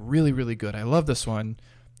this one's like really, really good. I love this one."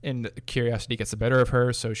 And curiosity gets the better of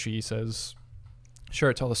her, so she says,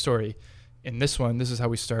 "Sure, tell the story." In this one, this is how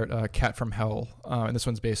we start Cat from Hell. And this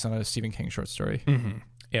one's based on a Stephen King short story. Mm-hmm.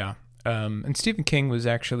 Yeah. And Stephen King was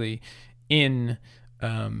actually in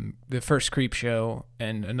the first Creepshow,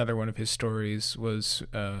 and another one of his stories was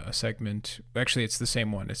a segment. Actually, it's the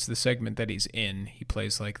same one. It's the segment that he's in. He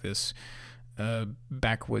plays like this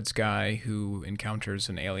backwoods guy who encounters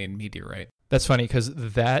an alien meteorite. That's funny because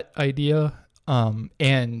that idea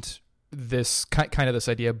and this kind of this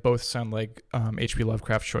idea both sound like H.P.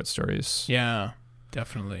 Lovecraft short stories. Yeah,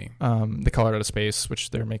 definitely. The Color Out of Space,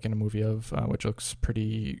 which they're making a movie of, which looks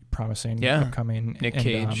pretty promising. Yeah, upcoming. Nick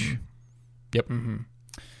Cage. Yep. Mm-hmm.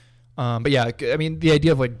 But yeah, I mean, the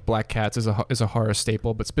idea of like black cats is a horror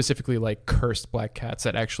staple, but specifically like cursed black cats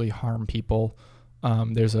that actually harm people.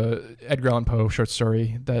 There's a Edgar Allan Poe short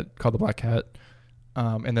story called The Black Cat,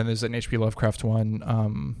 and then there's an H.P. Lovecraft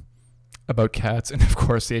one about cats, and of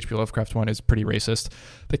course the H.P. Lovecraft one is pretty racist.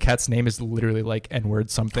 The cat's name is literally like N-word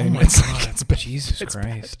something. Oh my God, it's bad. Jesus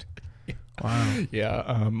Christ. Bad. Wow.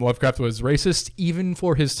 Yeah, Lovecraft was racist even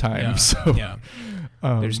for his time. Yeah. So yeah.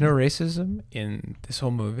 There's no racism in this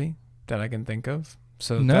whole movie that I can think of.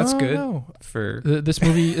 So that's good for this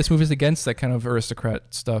movie. This movie is against that kind of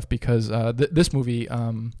aristocrat stuff because this movie,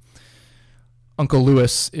 Uncle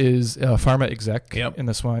Lewis is a pharma exec in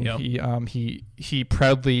this one. Yep. He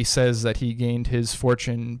proudly says that he gained his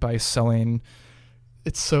fortune by selling.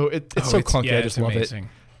 It's so clunky. Yeah, I just love amazing.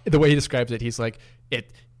 It. The way he describes it, he's like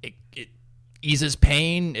it eases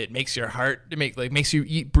pain. It makes your heart. Makes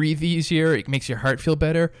you breathe easier. It makes your heart feel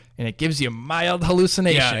better, and it gives you mild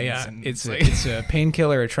hallucinations. Yeah. And it's a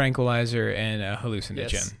painkiller, a tranquilizer, and a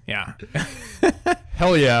hallucinogen. Yes. Yeah.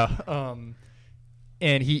 Hell yeah.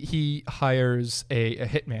 And he hires a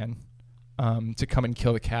hitman to come and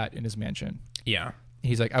kill the cat in his mansion. Yeah.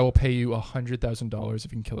 He's like, I will pay you $100,000 if you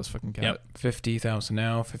can kill this fucking cat. Yep. 50,000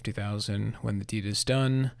 now, 50,000 when the deed is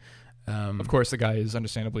done. Of course, the guy is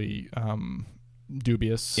understandably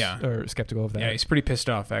dubious or skeptical of that. Yeah, he's pretty pissed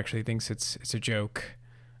off. Actually, he thinks it's a joke.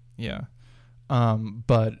 Yeah.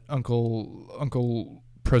 But Uncle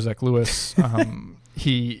Prozac Lewis,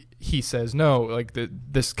 he says no. Like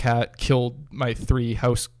this cat killed my 3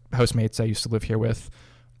 housemates I used to live here with,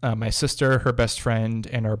 my sister, her best friend,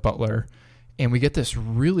 and our butler. And we get this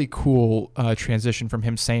really cool transition from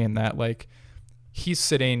him saying that, like, he's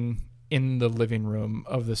sitting in the living room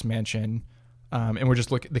of this mansion, and we're just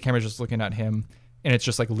the camera's just looking at him, and it's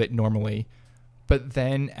just like lit normally. But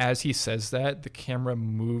then as he says that, the camera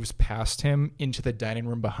moves past him into the dining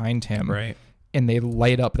room behind him. Right. And they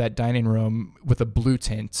light up that dining room with a blue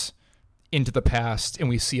tint into the past, and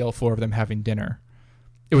we see all 4 of them having dinner.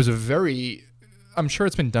 It was I'm sure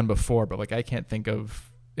it's been done before, but like I can't think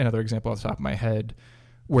of another example off the top of my head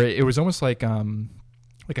where it was almost like a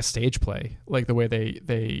stage play, like the way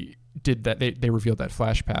they did that. They revealed that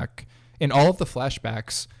flashback, and all of the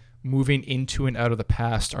flashbacks moving into and out of the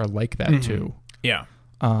past are like that too. Yeah.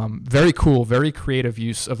 Very cool, very creative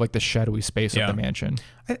use of like the shadowy space of the mansion.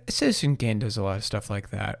 Citizen Kane does a lot of stuff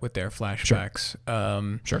like that with their flashbacks.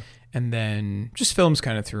 Sure. And then just films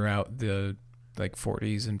kind of throughout the like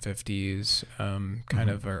 40s and 50s kind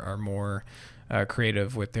of are more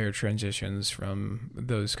creative with their transitions from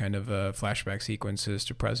those kind of flashback sequences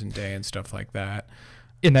to present day and stuff like that.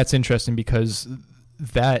 And that's interesting because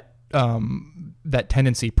that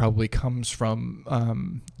tendency probably comes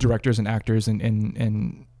from directors and actors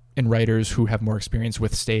and writers who have more experience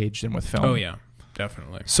with stage than with film. Oh yeah,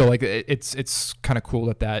 definitely. So like it's kind of cool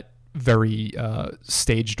that very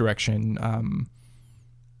stage direction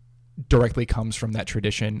directly comes from that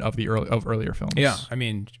tradition of earlier films. Yeah, I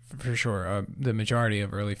mean, for sure. The majority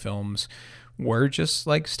of early films were just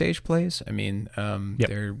like stage plays. I mean,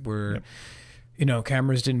 there were,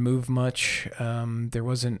 cameras didn't move much. There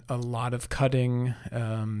wasn't a lot of cutting.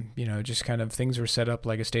 Just kind of things were set up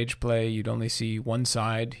like a stage play. You'd only see one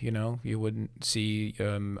side. You wouldn't see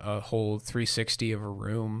a whole 360 of a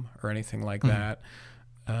room or anything like that.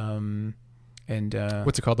 And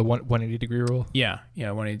what's it called? The 180 degree rule? Yeah,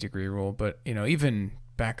 180 degree rule. But even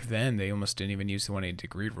back then, they almost didn't even use the 180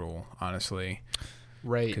 degree rule, honestly.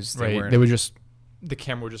 Right. Because they would the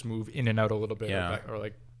camera would just move in and out a little bit. Yeah. Or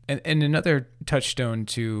like. And another touchstone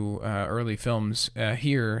to early films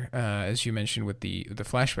here, as you mentioned with the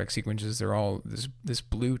flashback sequences, they're all this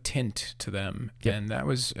blue tint to them, and that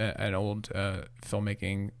was an old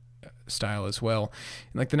filmmaking style as well.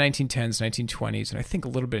 In like the 1910s, 1920s, and I think a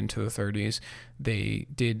little bit into the 30s, they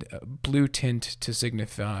did blue tint to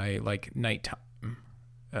signify like nighttime.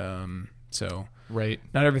 So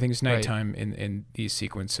not everything's nighttime in these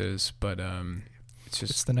sequences, but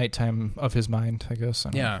it's the nighttime of his mind, I guess.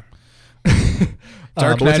 Yeah.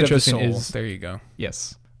 Dark Night of the Soul. There you go.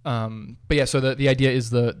 Yes. But yeah, so the idea is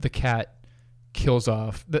the cat kills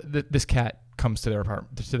off this cat comes to their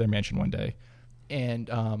apartment, to their mansion one day, and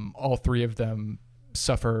all 3 of them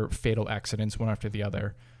suffer fatal accidents one after the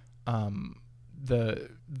other.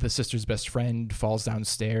 The sister's best friend falls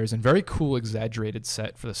downstairs, and very cool exaggerated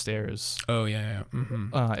set for the stairs. Oh yeah.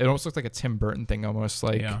 Mm-hmm. It almost looks like a Tim Burton thing, almost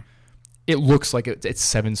like it looks like it's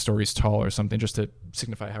 7 stories tall or something, just to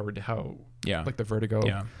signify how like the vertigo.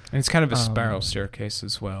 Yeah, and it's kind of a spiral staircase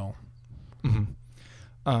as well.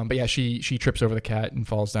 Mm-hmm. But yeah, she trips over the cat and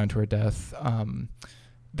falls down to her death.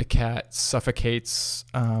 The cat suffocates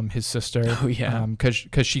his sister. Oh yeah,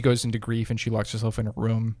 because she goes into grief and she locks herself in a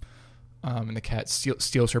room. And the cat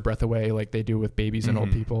steals her breath away, like they do with babies and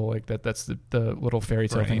old people. Like that's the little fairy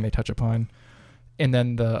tale thing they touch upon. And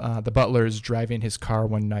then the butler is driving his car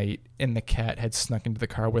one night, and the cat had snuck into the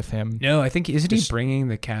car with him. No, I think isn't he bringing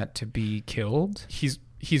the cat to be killed? He's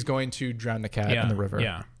going to drown the cat in the river.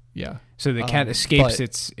 Yeah. So the cat escapes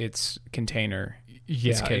its container.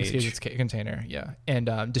 Yeah, its cage. Its container. Yeah,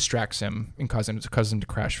 and distracts him and causes him to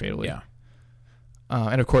crash fatally. Yeah.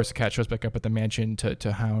 And of course, the cat shows back up at the mansion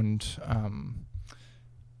to hound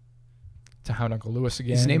Uncle Lewis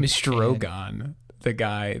again. His name is Drogon. The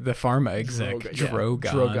guy, the pharma exec,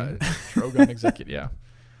 Drogon. Drogon executive, yeah.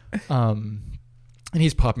 And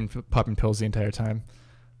he's popping pills the entire time.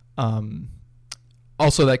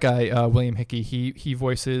 Also, that guy William Hickey, he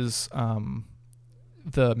voices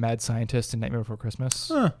the mad scientist in Nightmare Before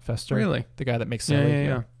Christmas. Fester, really? The guy that makes Sally.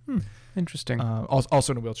 Yeah. Interesting.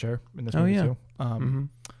 Also in a wheelchair in this movie too. Mm-hmm.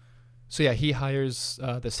 So yeah, he hires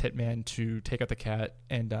this hitman to take out the cat,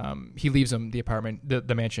 and he leaves him the apartment,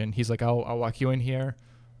 the mansion. He's like, I'll walk you in here.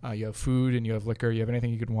 You have food and you have liquor. You have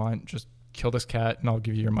anything you could want. Just kill this cat, and I'll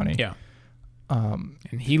give you your money. Yeah. And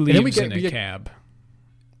he leaves in a cab.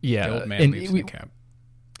 Yeah. The old man leaves in a cab.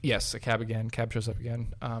 Yes, a cab again. Cab shows up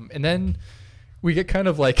again. And then we get kind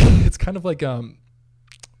of like it's kind of like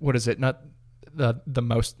what is it? Not the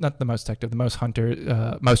mouse detective, the mouse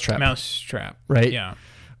hunter, Mousetrap. Mousetrap. Right? Yeah.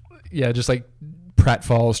 Yeah, just like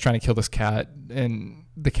pratfalls trying to kill this cat, and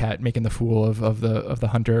the cat making the fool of the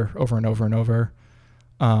hunter over and over and over.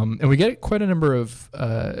 And we get quite a number of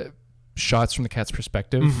shots from the cat's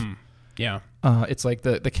perspective. Mm-hmm. Yeah. It's like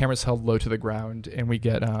the camera's held low to the ground, and we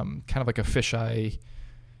get kind of like a fisheye,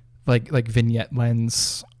 like vignette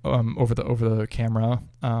lens over the camera.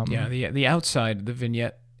 The outside, the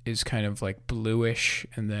vignette is kind of like bluish,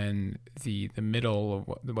 and then the middle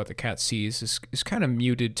of what the cat sees is kind of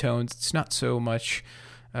muted tones. It's not so much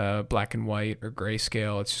black and white or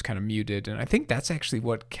grayscale. It's just kind of muted, and I think that's actually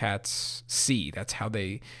what cats see. That's how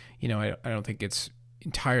they, I don't think it's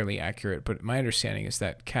entirely accurate, but my understanding is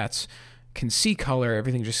that cats can see color.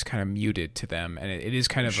 Everything just kind of muted to them, and it is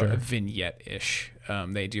kind of a vignette-ish.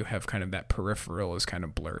 They do have kind of that peripheral is kind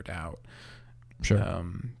of blurred out. Sure.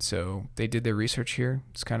 So they did their research here.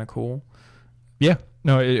 It's kind of cool. Yeah.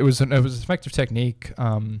 No, it was an effective technique.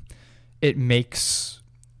 It makes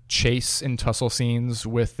chase and tussle scenes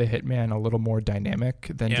with the hitman a little more dynamic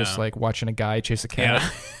than just like watching a guy chase a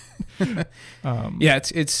cat. Yeah.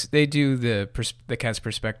 It's they do the cat's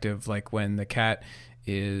perspective, like when the cat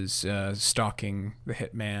is stalking the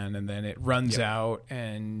hitman, and then it runs out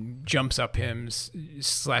and jumps up him,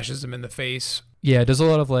 slashes him in the face. Yeah, it does a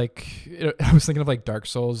lot of I was thinking of like Dark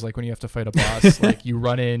Souls, like when you have to fight a boss, like you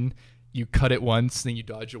run in, you cut it once, then you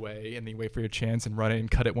dodge away, and then you wait for your chance and run in,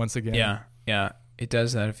 cut it once again. Yeah. It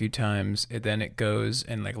does that a few times. Then it goes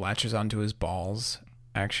and like latches onto his balls,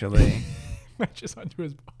 actually. Latches onto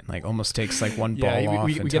his balls. And like almost takes like one ball off.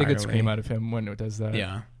 We get a good scream out of him when it does that.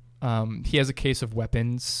 Yeah. He has a case of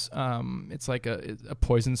weapons. It's like a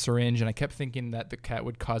poison syringe, and I kept thinking that the cat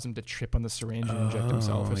would cause him to trip on the syringe and inject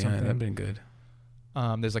himself or something. Yeah, that'd been good.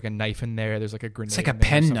 There's like a knife in there. There's like a grenade. It's like a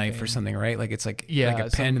pen knife or something, right? Like it's like a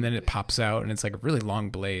pen, and then it pops out, and it's like a really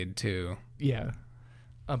long blade too. Yeah.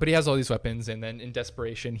 But he has all these weapons, and then in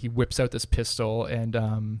desperation, he whips out this pistol,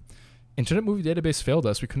 and Internet Movie Database failed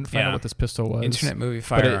us. We couldn't find out what this pistol was. Internet Movie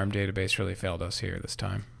Firearm Database really failed us here this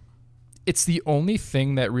time. It's the only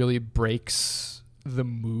thing that really breaks the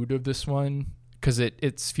mood of this one, because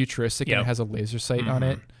it's futuristic and it has a laser sight on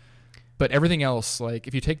it. But everything else, like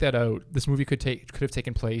if you take that out, this movie could have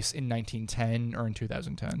taken place in 1910 or in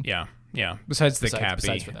 2010. Yeah. Besides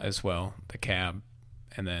cabbie as well, the cab,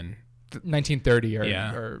 and then 1930 or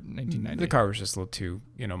 1990. The car was just a little too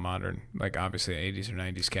modern, like obviously 80s or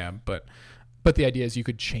 90s cab, but the idea is you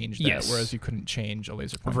could change that, whereas you couldn't change a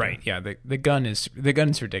laser pointer. Right? Yeah. The gun is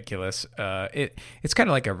ridiculous. It's kind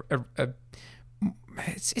of like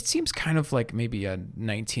it seems kind of like maybe a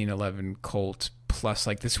 1911 Colt plus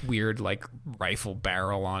like this weird like rifle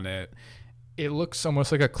barrel on it. It looks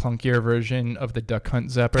almost like a clunkier version of the Duck Hunt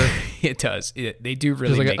Zapper. It does. They do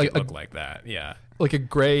really make it look like that. Yeah. Like a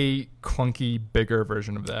gray, clunky, bigger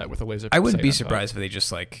version of that with a laser. I wouldn't be surprised if they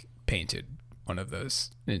just like painted one of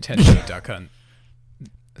those Nintendo Duck Hunt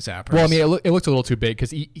Zappers. Well, I mean, it looked a little too big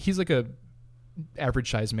because he's like a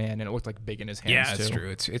average sized man, and it looked like big in his hands. Yeah, that's true.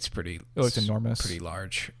 It's pretty. It looks enormous, pretty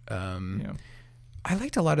large. I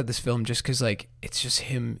liked a lot of this film just because like it's just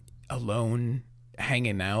him alone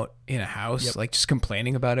hanging out in a house, like just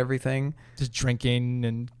complaining about everything, just drinking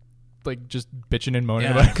and like just bitching and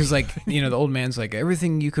moaning about it. Because like the old man's like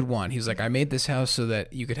everything you could want. He's like, I made this house so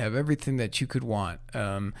that you could have everything that you could want.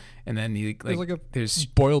 And then there's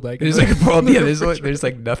boiled egg. There's like a boiled there's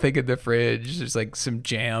like nothing in the fridge. There's like some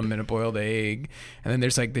jam and a boiled egg, and then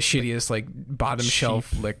there's like the shittiest like bottom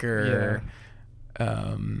shelf liquor.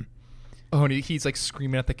 And he's like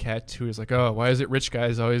screaming at the cat too. He's like, "Oh, why is it rich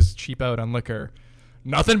guys always cheap out on liquor?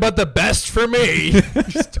 Nothing but the best for me."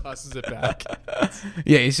 Just tosses it back.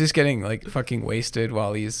 Yeah, he's just getting like fucking wasted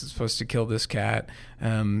while he's supposed to kill this cat.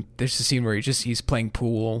 There's a scene where he's playing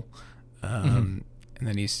pool, and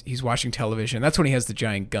then he's watching television. That's when he has the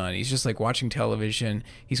giant gun. He's just like watching television.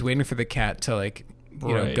 He's waiting for the cat to like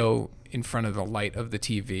go in front of the light of the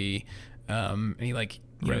TV, and he like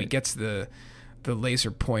he gets the laser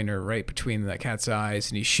pointer right between the cat's eyes,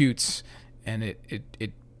 and he shoots, and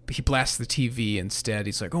he blasts the TV instead.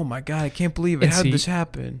 He's like, oh my god, I can't believe it. How did this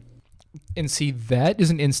happen? And see, that is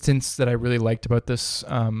an instance that I really liked about this,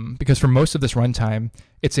 because for most of this runtime,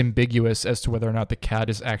 it's ambiguous as to whether or not the cat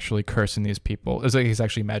is actually cursing these people. It's like he's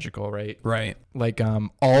actually magical, right? Right. Like,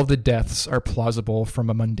 all the deaths are plausible from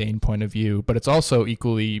a mundane point of view, but it's also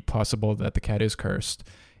equally possible that the cat is cursed.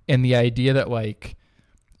 And the idea that, like,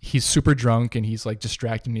 he's super drunk and he's, like,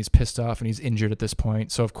 distracted and he's pissed off and he's injured at this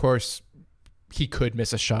point. So, of course, he could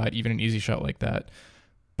miss a shot, even an easy shot like that.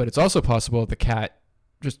 But it's also possible that the cat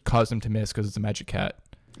just caused him to miss because it's a magic cat.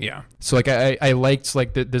 Yeah. So like I liked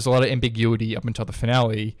like there's a lot of ambiguity up until the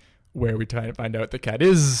finale where we try to find out the cat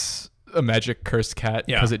is a magic cursed cat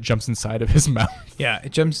because it jumps inside of his mouth. Yeah,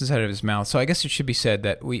 it jumps inside of his mouth. So I guess it should be said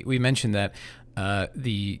that we mentioned that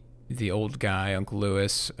the old guy, Uncle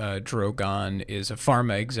Lewis, Drogon, is a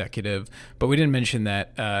pharma executive, but we didn't mention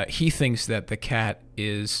that he thinks that the cat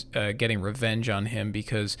is getting revenge on him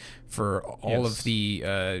because for all of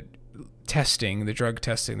the testing, the drug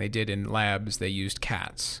testing they did in labs, they used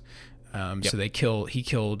cats. So he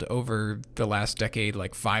killed over the last decade,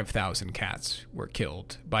 like 5,000 cats were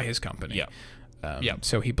killed by his company.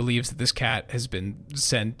 So he believes that this cat has been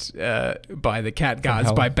sent by the cat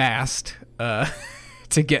gods, by Bast,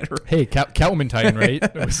 to get Catwoman tie-in, right?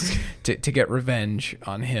 to get revenge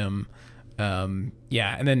on him. And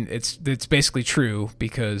then it's basically true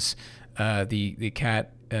because the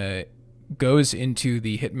cat goes into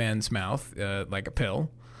the hitman's mouth like a pill,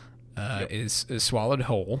 is swallowed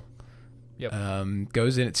whole,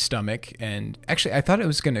 goes in its stomach, and actually I thought it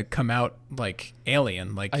was going to come out like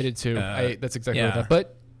Alien. Like I did too. That's exactly what I thought.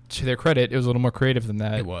 But to their credit, it was a little more creative than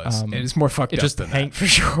that. It was. It is more fucked up than that, for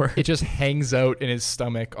sure. It just hangs out in his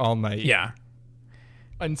stomach all night. Yeah.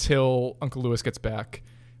 Until Uncle Lewis gets back,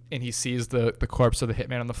 and he sees the corpse of the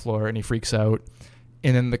hitman on the floor, and he freaks out.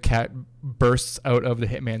 And then the cat bursts out of the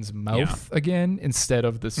hitman's mouth again instead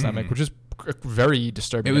of the stomach, which is very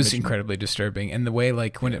disturbing. It was incredibly disturbing. And the way,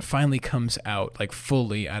 like, when it finally comes out, like,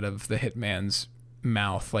 fully out of the hitman's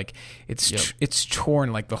mouth, like, it's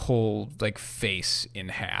torn, like, the whole, like, face in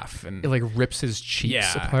half. And it, like, rips his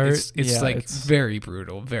cheeks apart. It's very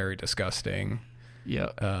brutal, very disgusting. Yeah.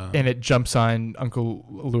 And it jumps on Uncle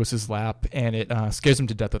Lewis's lap, and it scares him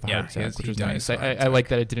to death with a heart attack, which was nice. I like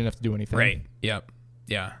that it didn't have to do anything. Right. Yep.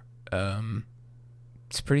 Yeah.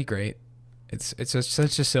 It's pretty great. It's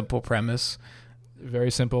such a simple premise.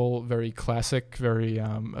 Very simple, very classic, very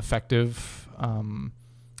effective.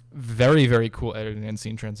 Very, very cool editing and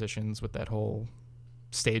scene transitions with that whole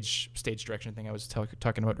stage direction thing I was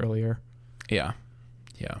talking about earlier. Yeah.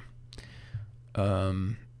 Yeah.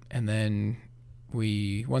 And then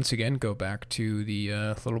we once again go back to the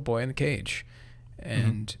little boy in the cage.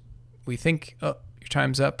 And we think, oh, your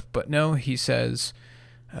time's up. But no, he says...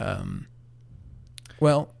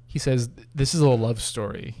 he says this is a love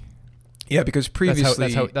story. Yeah, because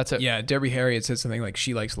previously, that's how Debbie Harry had said something like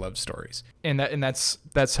she likes love stories, and that's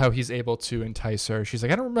how he's able to entice her. She's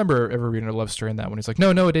like, I don't remember ever reading a love story in that one. He's like,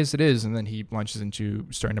 no, it is, and then he launches into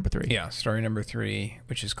story number 3. Yeah, story number 3,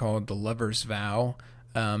 which is called The Lover's Vow.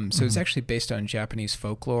 So it's actually based on Japanese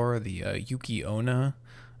folklore, the Yuki Onna,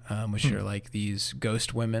 which are like these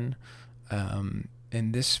ghost women.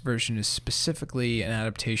 And this version is specifically an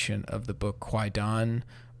adaptation of the book Kwaidan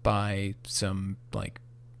by some like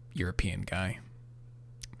European guy,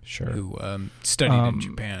 who studied in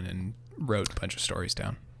Japan and wrote a bunch of stories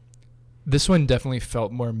down. This one definitely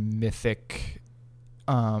felt more mythic,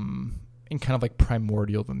 and kind of like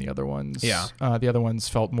primordial than the other ones. Yeah, the other ones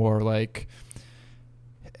felt more like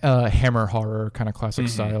Hammer horror kind of classic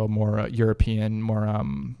style, more European,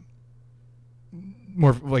 more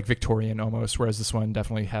like Victorian almost, whereas this one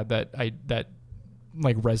definitely had that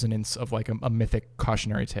like resonance of like a mythic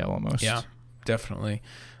cautionary tale almost. Yeah, definitely.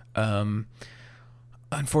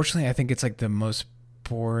 Unfortunately, I think it's like the most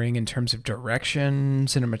boring in terms of direction,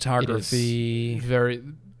 cinematography.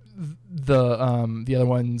 The other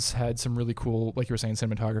ones had some really cool, like you were saying,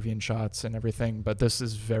 cinematography and shots and everything, but this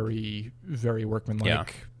is very, very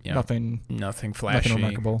workmanlike. Yeah. Nothing flashy, nothing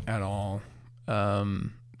remarkable at all.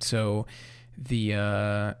 So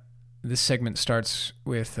this segment starts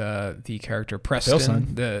with the character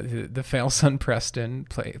Preston, the fail son Preston,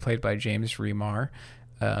 played by James Remar,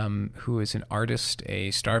 who is an artist,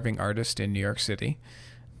 a starving artist in New York City.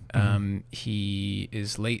 He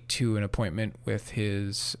is late to an appointment with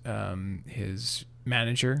his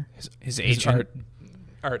manager, his agent.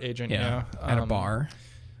 art agent. At a bar.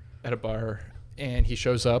 At a bar, and he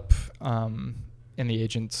shows up, and the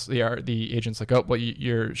agent's like, oh, well,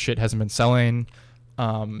 your shit hasn't been selling.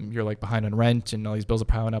 You're like behind on rent, and all these bills are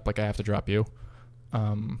piling up. Like, I have to drop you.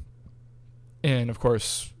 And of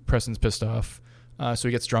course, Preston's pissed off. So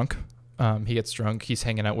he gets drunk. He's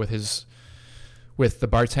hanging out with the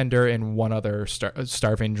bartender and one other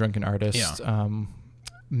starving drunken artist. Yeah.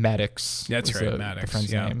 Maddox. That's right, Maddox. The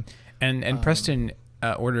friend's name. And Preston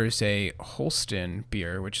orders a Holsten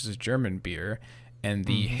beer, which is a German beer, and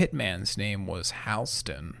the hitman's name was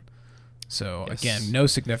Halston. So again, no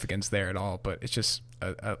significance there at all, but it's just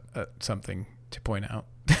a something to point out.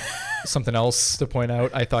 Something else to point out.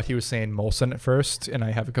 I thought he was saying Molson at first, and I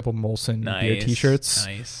have a couple Molson beer T-shirts.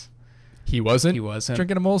 Nice. He wasn't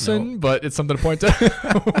drinking a Molson, but it's something to point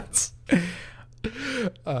out.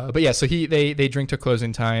 But yeah, so they drink till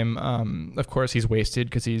closing time. Of course, he's wasted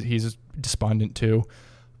because he's despondent too.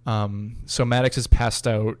 So Maddox is passed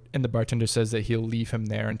out, and the bartender says that he'll leave him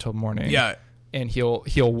there until morning. Yeah, and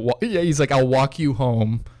he's like, I'll walk you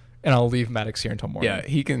home, and I'll leave Maddox here until morning. Yeah,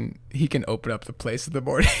 he can open up the place in the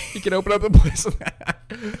morning. He can open up the place.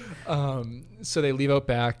 So they leave out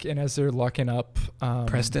back, and as they're locking up,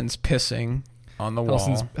 Preston's pissing on the wall.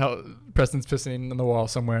 Preston's pissing on the wall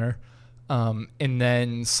somewhere. And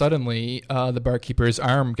then suddenly, the barkeeper's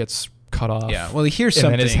arm gets cut off. Yeah, well, he hears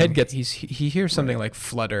something. And then his head gets. He hears something like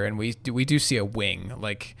flutter, and we do see a wing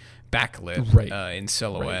like backlit in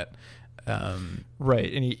silhouette.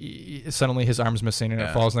 Right, and he suddenly his arm's missing, and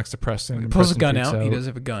it falls next to Preston. He pulls a gun out. He does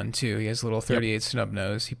have a gun too. He has a little 38 snub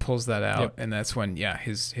nose. He pulls that out, and that's when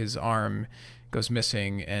his arm goes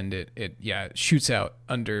missing, and it shoots out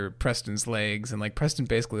under Preston's legs, and like Preston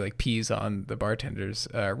basically like pees on the bartender's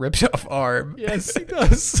ripped off arm. Yes, he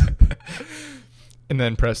does. and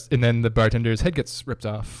then the bartender's head gets ripped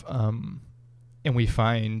off, and we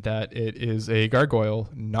find that it is a gargoyle,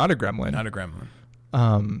 not a gremlin.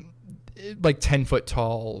 Like 10-foot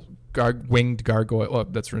tall winged gargoyle. Well,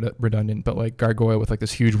 that's redundant, but like gargoyle with like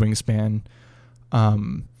this huge wingspan.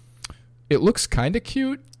 It looks kind of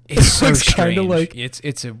cute. It's so strange. Like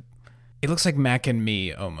it looks like Mac and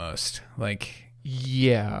Me almost. Like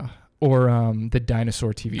or the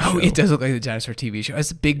dinosaur TV show. Oh, it does look like the dinosaur TV show. It has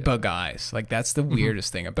the big bug eyes. Like that's the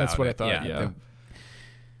weirdest thing about it. That's what I thought.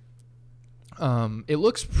 It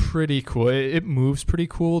looks pretty cool. It moves pretty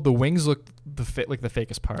cool. The wings look like the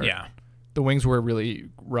fakest part. Yeah. The wings were really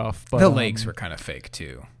rough, but the legs were kind of fake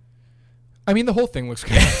too. I mean, the whole thing looks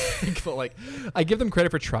kind of fake, but like, I give them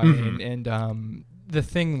credit for trying, and the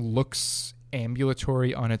thing looks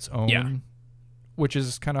ambulatory on its own, which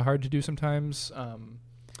is kind of hard to do sometimes.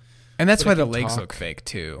 And that's why the legs look fake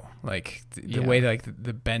too. Like the way like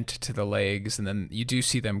the bent to the legs, and then you do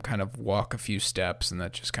see them kind of walk a few steps, and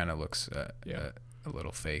that just kind of looks a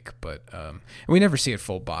little fake. But we never see it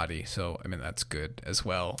full body, so I mean that's good as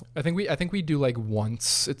well. I think we do like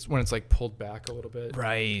once. It's when it's like pulled back a little bit.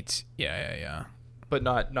 Right. Yeah. But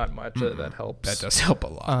not much. That helps. That does help a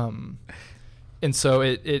lot. And so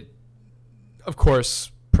it of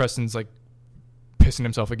course Preston's like pissing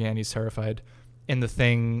himself again. He's terrified. And the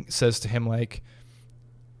thing says to him, like,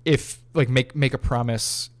 if like make a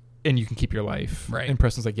promise and you can keep your life. Right. And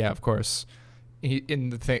Preston's like, yeah, of course.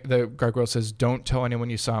 The gargoyle says, don't tell anyone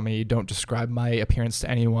you saw me. Don't describe my appearance to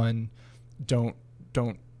anyone. Don't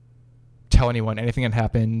tell anyone anything that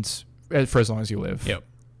happened for as long as you live. Yep.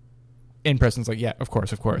 And Preston's like, yeah, of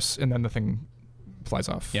course. And then the thing flies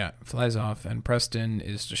off. Yeah, flies off. And Preston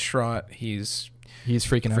is distraught. He's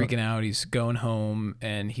freaking out. He's going home,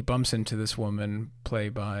 and he bumps into this woman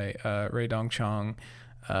played by Rae Dong Chong,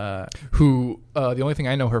 who the only thing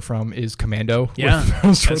I know her from is Commando. Yeah,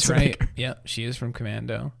 that's right. Yeah, she is from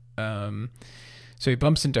Commando. So he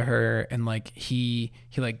bumps into her, and like he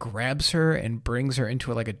like grabs her and brings her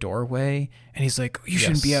into like a doorway, and he's like, "You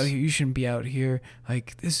shouldn't be out here. You shouldn't be out here.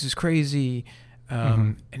 Like this is crazy."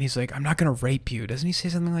 And he's like, "I'm not gonna rape you." Doesn't he say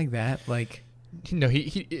something like that? Like. No,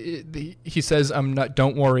 he says, "I'm not.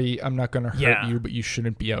 Don't worry, I'm not going to hurt you, but you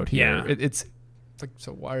shouldn't be out here." Yeah. It's like,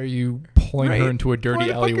 so why are you pulling her into a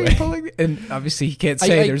dirty alleyway? And obviously, he can't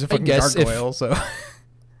say there's a fucking gargoyle. So,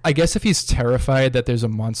 I guess if he's terrified that there's a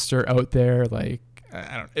monster out there, like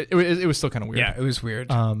I don't. It was still kind of weird. Yeah, it was weird.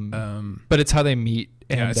 But it's how they meet.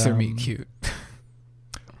 And, it's their meet cute.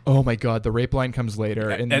 Oh my god, the rape line comes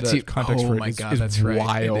later, and the context for it is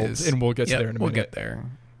wild, it is. And we'll get there in a minute. We'll get there.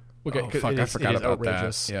 I forgot about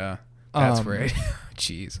outrageous. That. Yeah, that's right.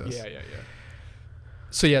 Jesus. Yeah.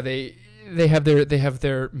 So yeah, they have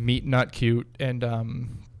their meet not cute, and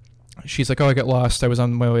she's like, "Oh, I got lost. I was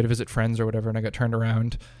on my way to visit friends or whatever, and I got turned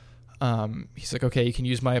around." He's like, okay, you can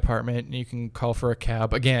use my apartment and you can call for a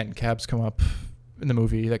cab. Again, cabs come up in the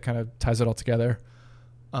movie. That kind of ties it all together.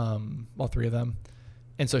 All three of them.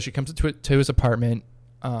 And so she comes to his apartment,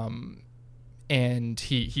 and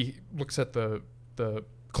he looks at the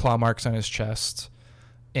claw marks on his chest,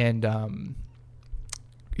 and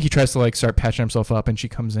he tries to like start patching himself up, and she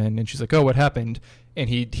comes in and she's like, oh, what happened? And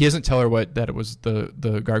he doesn't tell her that it was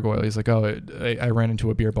the gargoyle. He's like, oh, I ran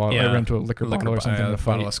into a beer bottle. I ran into a liquor bottle or something. A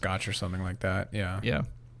bottle of scotch or something like that. Yeah.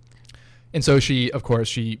 And so she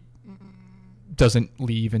doesn't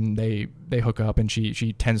leave, and they hook up, and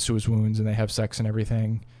she tends to his wounds, and they have sex and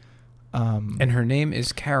everything. And her name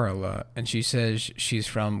is Carola, and she says she's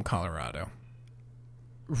from Colorado.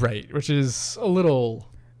 Right, which is a little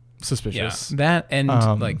suspicious. Yeah, that and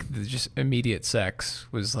like just immediate sex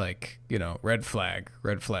was like, red flag.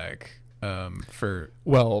 For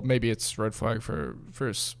maybe it's red flag for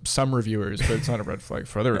some reviewers, but it's not a red flag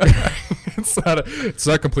for other reviewers. It's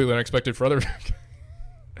not completely unexpected for other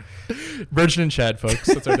Virgin and Chad, folks.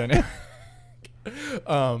 That's our dynamic.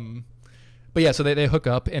 But yeah, so they hook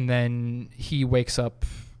up, and then he wakes up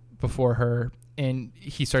before her, and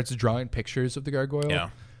he starts drawing pictures of the gargoyle.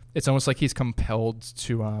 Yeah. It's almost like he's compelled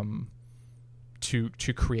to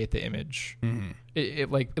create the image. Mm-hmm.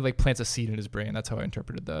 It plants a seed in his brain. That's how I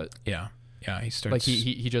interpreted that. Yeah. He starts like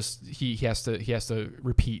he has to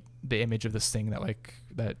repeat the image of this thing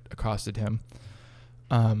that accosted him.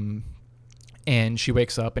 And she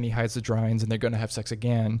wakes up, and he hides the drawings, and they're going to have sex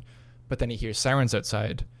again, but then he hears sirens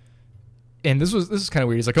outside. And this is kind of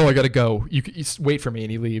weird. He's like, oh, I got to go. You wait for me.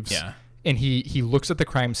 And he leaves. Yeah. And he looks at the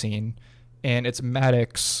crime scene, and it's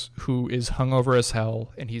Maddox, who is hungover as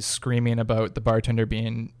hell, and he's screaming about the bartender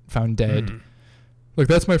being found dead. Mm-hmm. Like,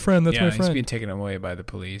 that's my friend. That's my friend. He's being taken away by the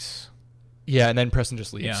police. Yeah, and then Preston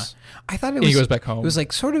just leaves. Yeah. I thought he goes back home. It was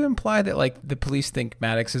like sort of implied that like the police think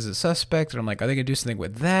Maddox is a suspect, and I'm like, are they gonna do something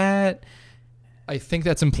with that? I think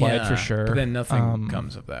that's implied for sure. But then nothing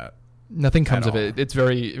comes of that. Nothing comes of it. It's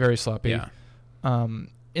very, very sloppy. Yeah. And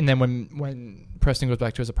then when Preston goes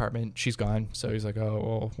back to his apartment, she's gone. So he's like, oh,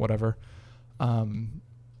 well, whatever. And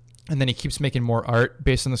then he keeps making more art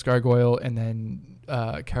based on this gargoyle. And then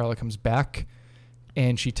Carola comes back,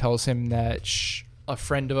 and she tells him that a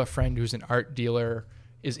friend of a friend who's an art dealer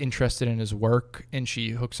is interested in his work, and she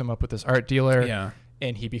hooks him up with this art dealer. Yeah.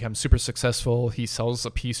 And he becomes super successful. He sells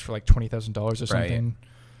a piece for like $20,000 or something.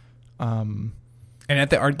 Right. And at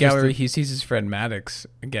the art gallery, he sees his friend Maddox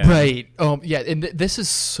again. Right. Yeah. And this is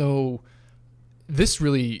this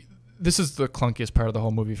is the clunkiest part of the whole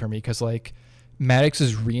movie for me, because like Maddox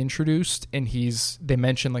is reintroduced, and they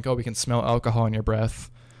mention like, oh, we can smell alcohol in your breath.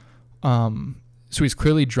 So he's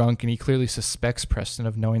clearly drunk, and he clearly suspects Preston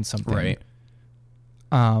of knowing something. Right.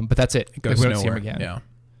 But that's it. Goes we don't nowhere. see him again. Yeah.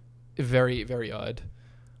 Very, very odd.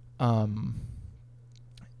 And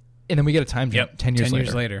then we get a time jump 10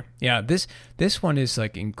 years later. Yeah, this one is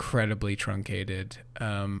like incredibly truncated.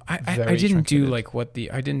 I didn't truncated. do like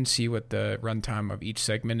I didn't see what the runtime of each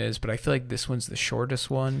segment is, but I feel like this one's the shortest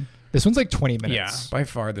one. This one's like 20 minutes. Yeah, by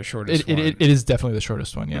far the shortest one. It is definitely the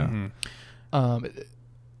shortest one, yeah. Mm-hmm.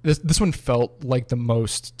 This one felt like the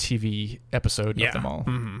most TV episode of them all.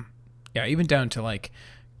 Mm-hmm. Yeah, even down to like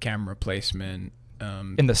camera placement.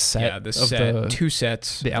 In the set. Yeah, the set. 2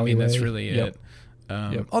 sets. The alleyway. I mean, that's really it.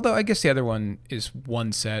 Although I guess the other one is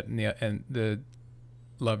 1 set, and the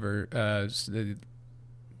lover, the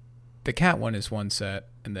cat one is 1 set,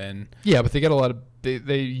 and then but they get a lot of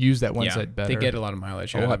they use that 1 set better. They get a lot of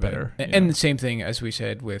mileage. A lot better. And the same thing as we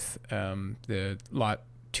said with the lot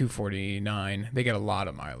 249. They get a lot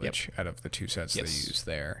of mileage out of the 2 sets they use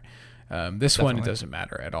there. This one, it doesn't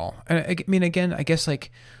matter at all. And I mean, again, I guess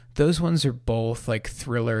like those ones are both like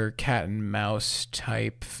thriller, cat and mouse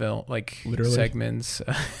type film, like literally segments.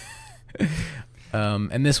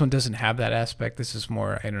 And this one doesn't have that aspect. This is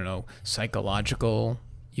more, I don't know, psychological,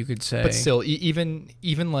 you could say. But still, even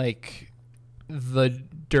like the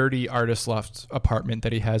dirty artist loft apartment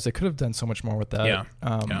that he has, they could have done so much more with that. Yeah.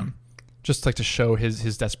 Just like to show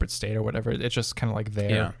his desperate state or whatever. It's just kind of like there.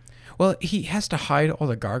 Yeah. Well, he has to hide all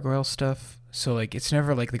the gargoyle stuff. So, like, it's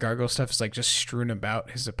never like the gargoyle stuff is like just strewn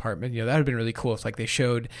about his apartment. You know, that would have been really cool if like they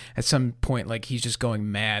showed at some point like he's just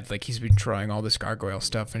going mad. Like he's been trying all this gargoyle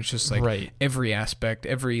stuff, and it's just like every aspect,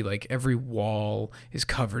 every wall is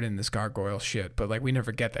covered in this gargoyle shit. But like we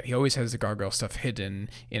never get that. He always has the gargoyle stuff hidden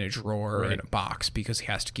in a drawer or in a box because he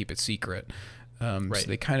has to keep it secret. So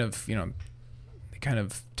they kind of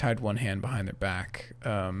tied one hand behind their back.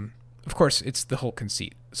 Of course, it's the whole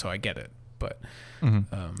conceit, so I get it. But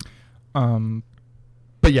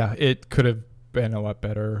but yeah, it could have been a lot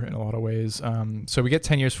better in a lot of ways. So we get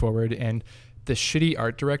 10 years forward, and the shitty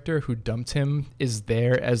art director who dumped him is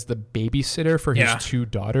there as the babysitter for his two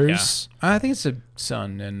daughters. I think it's a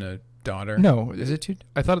son and a daughter. No, is it two?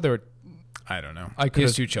 I thought there were. I don't know. I could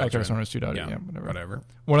have two children. I could have sworn it was two daughters. Yeah, whatever.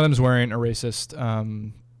 One of them's wearing a racist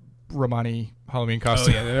Romani Halloween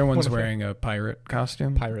costume. Oh yeah, the other one's wearing a pirate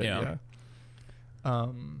costume. Yeah.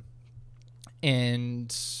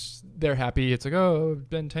 And they're happy. It's like, oh, it's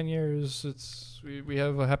been 10 years. We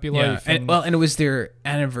have a happy life. And it was their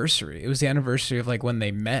anniversary. It was the anniversary of like when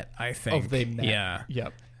they met, I think. They met. Yeah.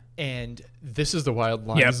 Yep. And this is the wild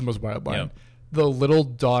line. Yep. This is the most wild line. Yep. The little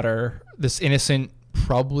daughter, this innocent,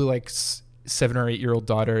 probably like 7 or 8 year old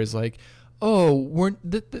daughter, is like, oh,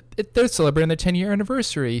 they're celebrating their 10-year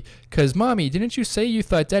anniversary because, Mommy, didn't you say you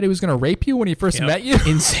thought Daddy was going to rape you when he first met you?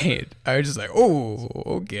 Insane. I was just like, oh,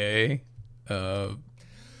 okay. The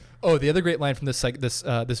other great line from this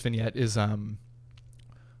vignette is when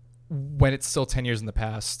it's still 10 years in the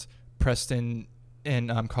past, Preston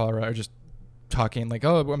and Clara are just talking like,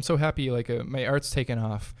 oh, I'm so happy, like my art's taken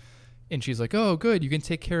off. And she's like, oh, good, you can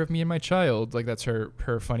take care of me and my child. Like that's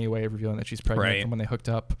her funny way of revealing that she's pregnant from when they hooked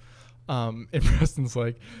up. And Preston's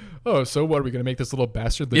like, oh, so what, are we going to make this little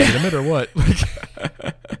bastard legitimate or what?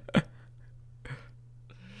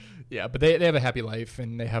 Yeah, but they have a happy life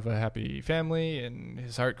and they have a happy family and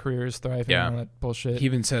his art career is thriving and all that bullshit. He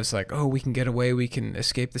even says like, oh, we can get away, we can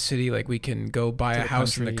escape the city, like we can go buy a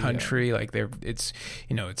house in the country. Yeah. Like it's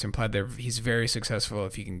implied he's very successful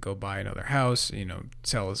if he can go buy another house,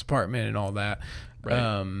 sell his apartment and all that.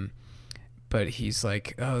 Right. But he's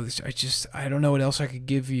like, oh, I don't know what else I could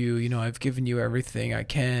give you. I've given you everything I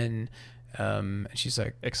can. And she's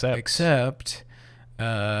like, except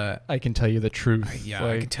I can tell you the truth.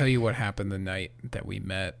 I can tell you what happened the night that we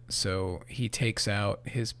met. So he takes out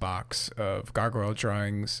his box of gargoyle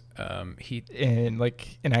drawings. And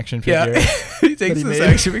like an action figure. Yeah, he takes this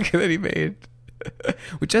action figure that he made,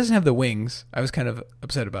 which doesn't have the wings. I was kind of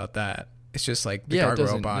upset about that. It's just like the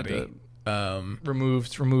gargoyle body.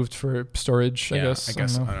 Removed for storage, I guess.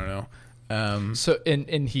 I don't know. So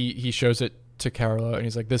and he shows it to Carla and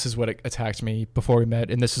he's like, this is what attacked me before we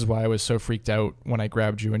met and this is why I was so freaked out when I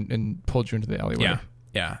grabbed you and pulled you into the alleyway.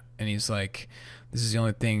 Yeah. And he's like, this is the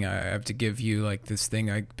only thing I have to give you, like this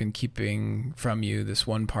thing I've been keeping from you, this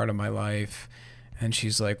one part of my life. And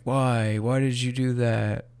she's like, why did you do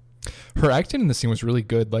that? Her acting in the scene was really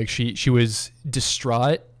good. Like she was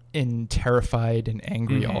distraught and terrified and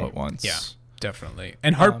angry all at once. Yeah, definitely.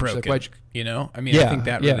 And heartbroken, like, I think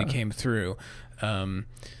that really came through.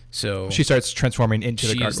 So she starts transforming into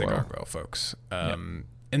the gargoyle. The gargoyle, folks. And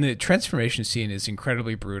the transformation scene is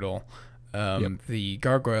incredibly brutal. The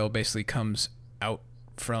gargoyle basically comes out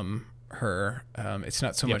from her. It's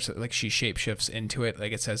not so much that like she shapeshifts into it.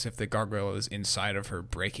 Like it's as if the gargoyle is inside of her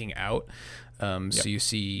breaking out. So you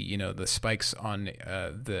see, the spikes on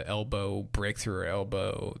the elbow break through her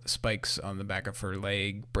elbow, the spikes on the back of her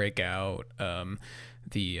leg break out. Her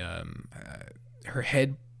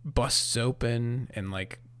head busts open and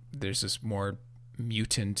like there's this more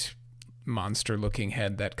mutant monster looking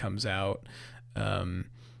head that comes out. The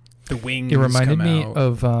wings. It reminded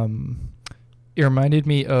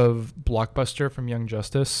me of Blockbuster from Young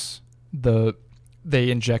Justice.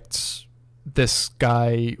 They inject this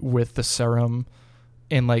guy with the serum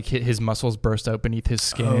and like his muscles burst out beneath his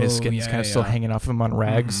skin and his skin's kind of still hanging off him on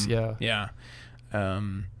rags.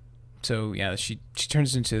 So she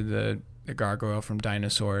turns into the gargoyle from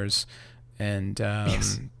Dinosaurs and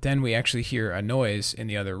then we actually hear a noise in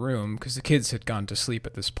the other room because the kids had gone to sleep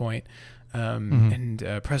at this point. And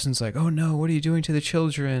Preston's like, oh no, what are you doing to the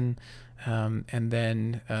children? And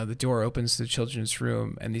then the door opens to the children's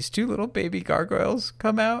room and these two little baby gargoyles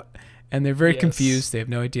come out and they're very confused. They have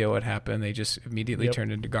no idea what happened. They just immediately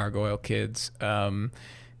turned into gargoyle kids. They're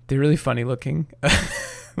really funny looking.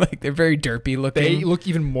 Like they're very derpy looking. They look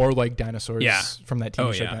even more like dinosaurs from that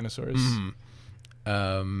TV show Dinosaurs.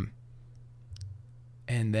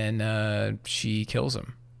 And then she kills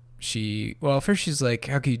him. First she's like,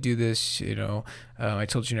 how can you do this? I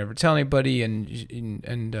told you never to tell anybody. And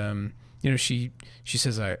she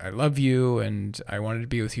says, I love you and I wanted to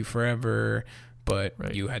be with you forever,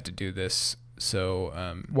 but you had to do this.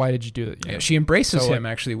 So, why did you do that? She embraces him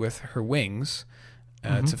actually with her wings.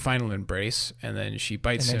 It's a final embrace. And then she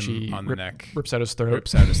bites him on the neck, rips out his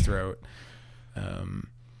throat. And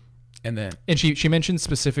she mentioned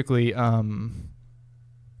specifically,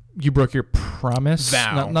 you broke your promise.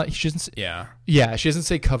 Vow. She doesn't say, she doesn't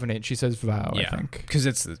say covenant. She says vow, I think. Because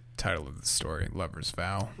it's the title of the story, Lover's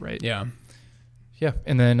Vow. Right. Yeah. Yeah.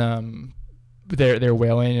 And then they're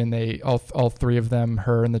wailing and they all three of them,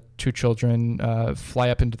 her and the two children, fly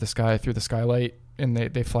up into the sky through the skylight and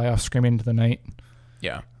they fly off screaming into the night.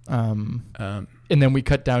 Yeah. And then we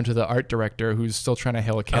cut down to the art director who's still trying to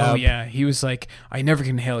hail a cab. Oh yeah, he was like, I never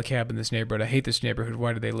can hail a cab in this neighborhood. I hate this neighborhood.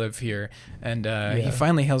 Why do they live here? And he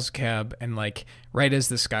finally hails a cab, and like right as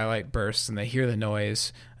the skylight bursts and they hear the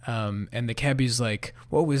noise, and the cabbie's like,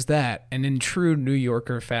 what was that? And in true New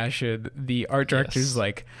Yorker fashion, the art director's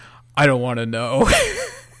like, I don't want to know.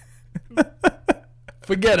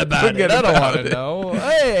 Forget about it. I don't want to know.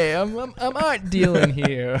 Hey, I'm art dealing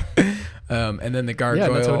here. And then the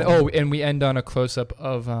gargoyle. And we end on a close up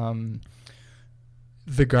of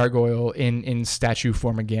the gargoyle in statue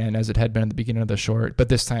form again, as it had been at the beginning of the short, but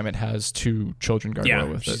this time it has two children gargoyle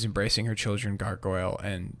with it. She's embracing her children gargoyle,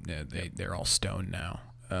 and they're all stone now.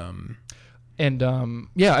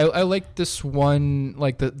 I like this one,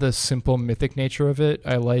 like the simple mythic nature of it.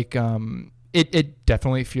 I like it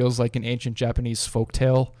definitely feels like an ancient Japanese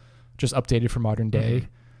folktale, just updated for modern day.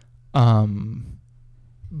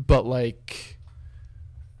 But like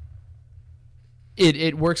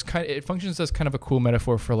it works it functions as kind of a cool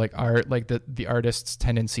metaphor for like art, like the artist's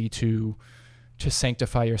tendency to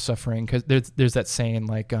sanctify your suffering, because there's that saying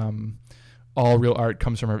like all real art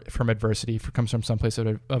comes from adversity, comes from some place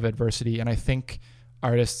of adversity, and I think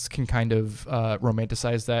artists can kind of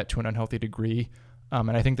romanticize that to an unhealthy degree,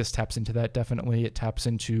 and I think this taps into that. Definitely it taps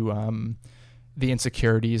into the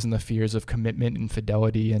insecurities and the fears of commitment and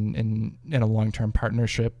fidelity in a long-term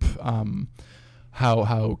partnership,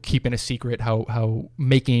 how keeping a secret, how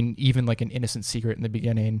making even like an innocent secret in the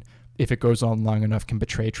beginning, if it goes on long enough, can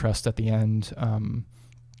betray trust at the end.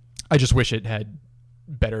 I just wish it had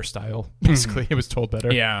better style. Basically, it was told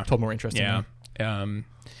better. Yeah, told more interesting.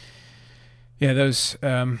 Those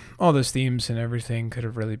all those themes and everything could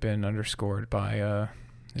have really been underscored by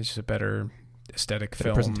it's just a better aesthetic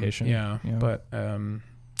film presentation. Yeah. But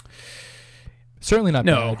certainly not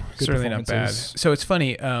bad. Good, certainly not bad. So it's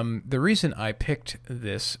funny, the reason I picked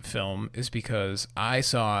this film is because I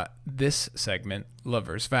saw this segment,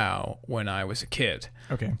 Lover's Vow, when I was a kid.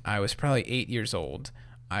 Okay. I was probably 8 years old.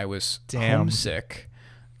 I was homesick,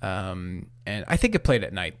 and I think it played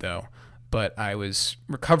at night though, but I was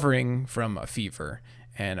recovering from a fever,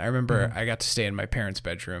 and I remember I got to stay in my parents'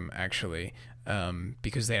 bedroom actually,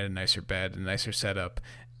 because they had a nicer bed and a nicer setup.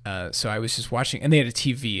 So I was just watching, and they had a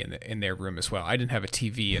TV in their room as well. I didn't have a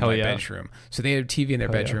TV in my bedroom, so they had a TV in their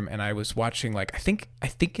bedroom, and I was watching like I think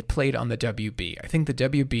it played on the WB. I think the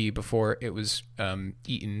WB before it was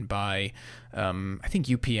eaten by, I think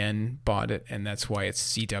UPN bought it, and that's why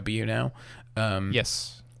it's CW now.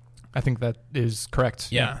 Yes, I think that is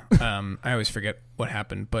correct. Yeah. I always forget what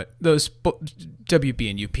happened, but those WB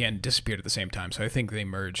and UPN disappeared at the same time, so I think they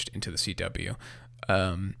merged into the CW.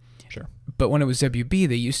 Sure. But when it was WB,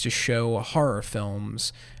 they used to show horror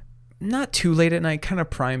films not too late at night, kind of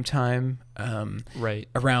prime time, right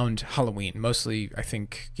around Halloween. Mostly, I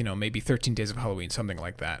think, maybe 13 Days of Halloween, something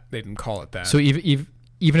like that. They didn't call it that. So even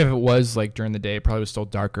if it was like during the day, it probably was still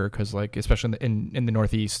darker, because like especially in the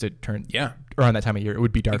Northeast, it turned around that time of year, it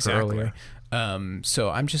would be darker earlier. So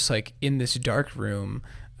I'm just like in this dark room,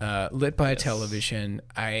 lit by a television.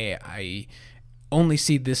 I only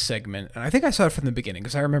see this segment, and I think I saw it from the beginning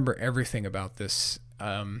because I remember everything about this.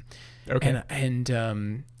 Okay.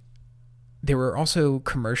 And there were also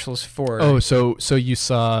commercials for. Oh, so you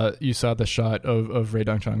saw the shot of Ray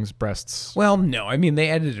Dong-chung's breasts? Well, no, I mean they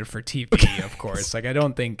edited it for TV, of course. Like I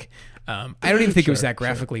don't think, I don't even think it was that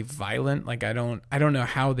graphically violent. Like I don't know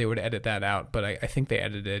how they would edit that out, but I think they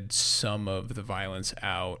edited some of the violence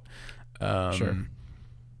out. Sure.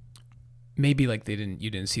 Maybe like you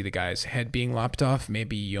didn't see the guy's head being lopped off.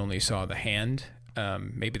 Maybe you only saw the hand.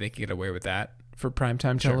 Maybe they could get away with that for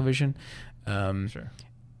primetime television. Sure.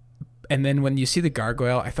 And then when you see the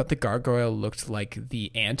gargoyle, I thought the gargoyle looked like the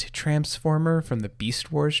ant transformer from the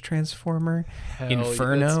Beast Wars Transformer,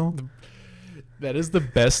 Inferno. That is the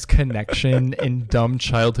best connection and dumb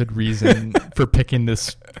childhood reason for picking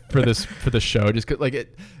this for the show. Just 'cause,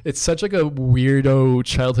 like it's such like a weirdo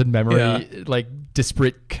childhood memory, like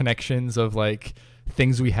disparate connections of like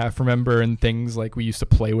things we have to remember and things like we used to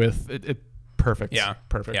play with. Perfect. Yeah,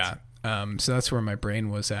 perfect. Yeah. So that's where my brain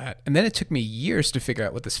was at. And then it took me years to figure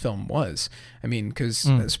out what this film was. I mean, because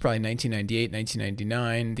it was probably 1998,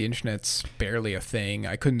 1999. The internet's barely a thing.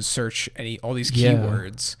 I couldn't search all these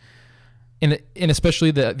keywords. And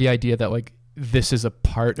especially the idea that like this is a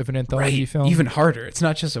part of an anthology film. Even harder. It's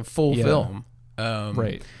not just a full film.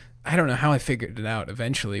 Right. I don't know how I figured it out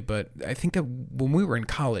eventually, but I think that when we were in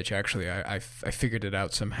college, actually, I figured it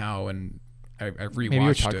out somehow, and I rewatched Maybe you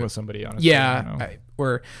were talking with somebody, honestly. Yeah,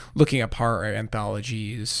 we're looking up horror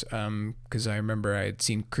anthologies because I remember I had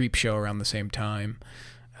seen Creepshow around the same time.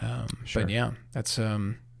 But yeah, that's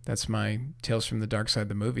my Tales from the Dark Side,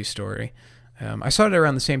 the movie story. I saw it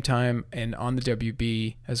around the same time and on the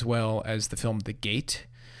WB, as well as the film The Gate,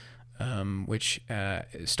 which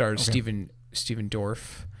stars Stephen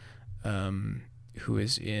Dorff, who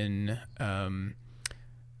is in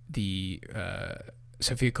the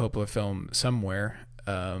Sofia Coppola film Somewhere.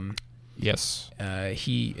 Yes.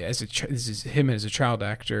 This is him as a child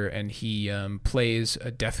actor, and he plays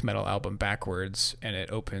a death metal album backwards, and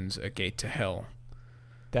it opens a gate to hell.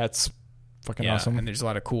 That's fucking awesome. And there's a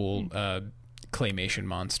lot of cool claymation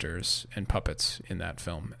monsters and puppets in that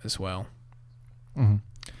film as well.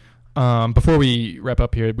 Mm-hmm. Before we wrap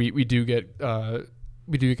up here, we do get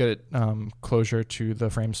closure to the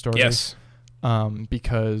Frame story. Yes.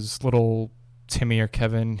 Because little Timmy or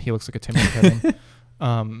Kevin, he looks like a Timmy or Kevin.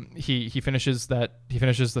 He finishes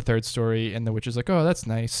the third story, and the witch is like, "Oh, that's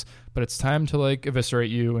nice, but it's time to like eviscerate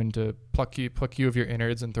you and to pluck you of your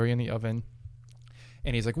innards and throw you in the oven."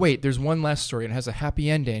 And he's like, "Wait, there's one last story and it has a happy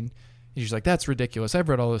ending." And she's like, "That's ridiculous. I've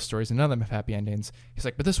read all those stories and none of them have happy endings." He's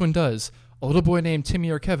like, "But this one does. A little boy named Timmy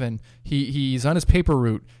or Kevin. He's on his paper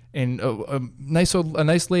route, and a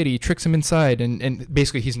nice lady tricks him inside, and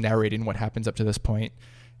basically he's narrating what happens up to this point."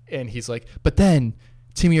 And he's like, "But then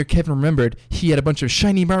Timmy or Kevin remembered he had a bunch of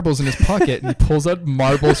shiny marbles in his pocket," and he pulls out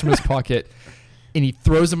marbles from his pocket and he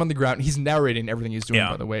throws them on the ground. And he's narrating everything he's doing,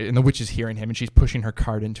 by the way. And the witch is hearing him, and she's pushing her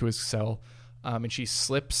cart into his cell. And she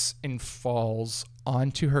slips and falls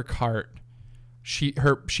onto her cart. She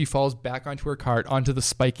falls back onto her cart, onto the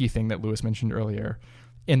spiky thing that Lewis mentioned earlier.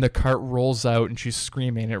 And the cart rolls out, and she's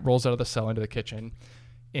screaming. It rolls out of the cell into the kitchen.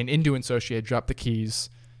 And in doing so, she had dropped the keys.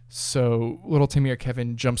 So little Timmy or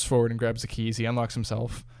Kevin jumps forward and grabs the keys. He unlocks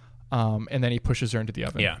himself, and then he pushes her into the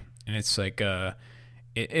oven. Yeah, and it's like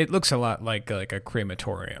it looks a lot like a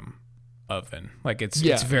crematorium oven. Like it's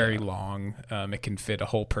very long. It can fit a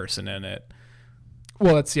whole person in it.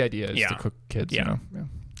 Well, that's the idea, is to cook kids. Yeah. You know?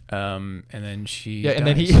 Yeah. And then she dies.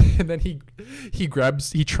 and then he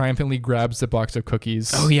triumphantly grabs the box of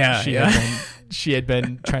cookies. Oh yeah, she had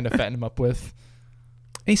been trying to fatten him up with.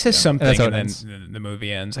 He says something, and then the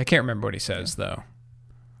movie ends. I can't remember what he says though.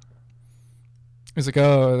 He's like,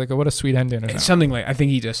 "Oh, what a sweet ending!" It's something like, I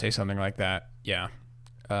think he does say something like that. Yeah,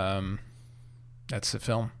 that's the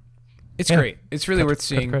film. It's great. It's really worth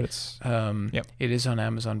seeing. It is on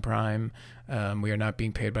Amazon Prime. We are not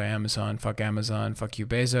being paid by Amazon. Fuck Amazon. Fuck you,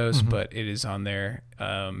 Bezos. Mm-hmm. But it is on there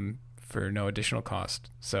for no additional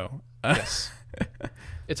cost. So yes.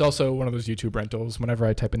 It's also one of those YouTube rentals. Whenever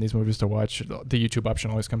I type in these movies to watch, the YouTube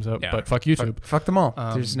option always comes up. Yeah. But fuck YouTube. Fuck them all.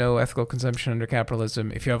 There's no ethical consumption under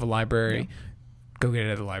capitalism. If you have a library, go get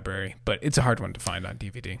it at the library. But it's a hard one to find on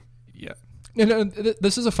DVD. Yeah. And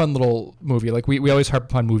this is a fun little movie. Like we always harp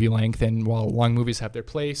upon movie length, and while long movies have their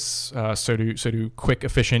place, so do quick,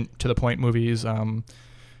 efficient, to the point movies.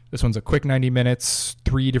 This one's a quick 90 minutes,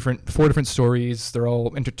 four different stories. They're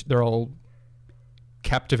all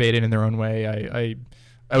captivated in their own way.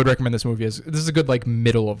 I would recommend this movie. This is a good like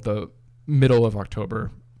middle of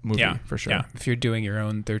October movie for sure. Yeah, if you're doing your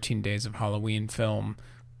own 13 Days of Halloween film,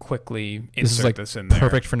 quickly insert this in there.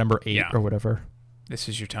 Perfect for number 8 or whatever. This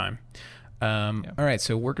is your time. All right,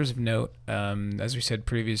 so Workers of Note. As we said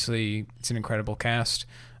previously, it's an incredible cast.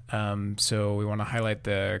 So we want to highlight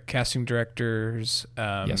the casting directors,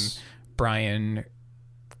 Brian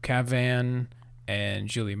Cavan and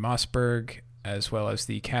Julie Mossberg, as well as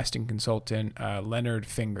the casting consultant, Leonard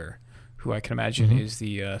Finger, who I can imagine is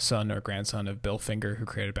the son or grandson of Bill Finger, who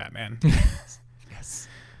created Batman. Yes.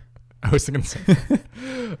 I was thinking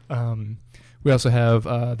the same. We also have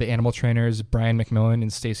the animal trainers, Brian McMillan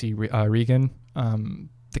and Stacey Regan.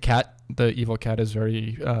 The cat, the evil cat, is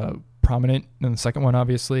very prominent in the second one,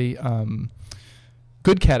 obviously.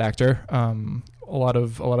 Good cat actor. A lot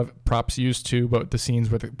of props used too, but the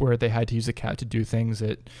scenes where they had to use a cat to do things,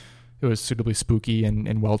 it was suitably spooky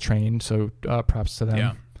and well trained. So props to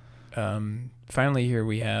them. Yeah. Finally, here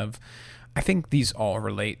we have, I think these all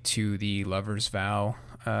relate to the Lover's Vow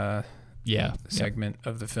segment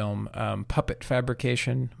of the film. Puppet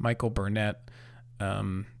fabrication, Michael Burnett.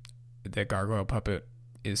 The gargoyle puppet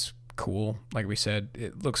is cool. Like we said,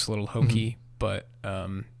 it looks a little hokey, but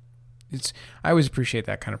I always appreciate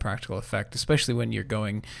that kind of practical effect, especially when you're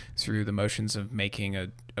going through the motions of making a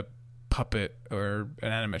puppet or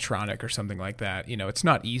an animatronic or something like that. You know, it's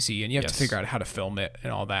not easy, and you have to figure out how to film it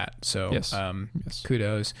and all that. So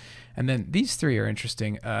kudos. And then these three are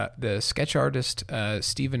interesting. The sketch artist,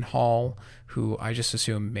 Stephen Hall, who I just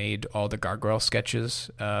assume made all the gargoyle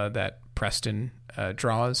sketches that Preston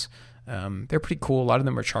draws. They're pretty cool. A lot of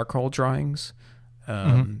them are charcoal drawings.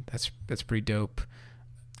 That's pretty dope.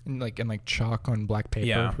 and like chalk on black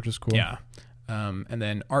paper, which is cool. Yeah. And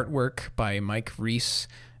then artwork by Mike Reese.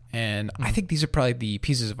 And I think these are probably the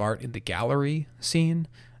pieces of art in the gallery scene,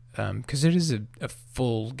 because it is a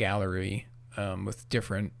full gallery with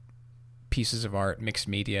different pieces of art, mixed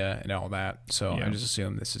media, and all that. So I just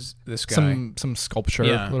assume this guy. Some sculpture,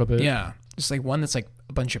 a little bit. Yeah, just like one that's like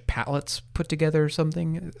a bunch of palettes put together or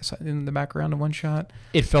something in the background of one shot.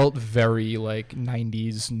 It felt very like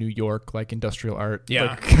 90s New York, like industrial art.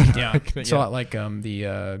 Yeah, like, it's a lot like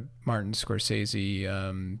the Martin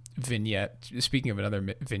Scorsese vignette. Speaking of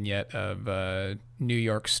another vignette of New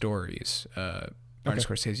York Stories, Martin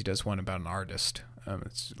Scorsese does one about an artist.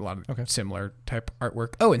 It's a lot of similar type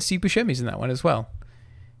artwork. Oh, and Steve Buscemi's in that one as well.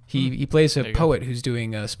 He plays a poet who's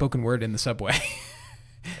doing spoken word in the subway.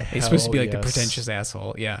 He's supposed to be like the pretentious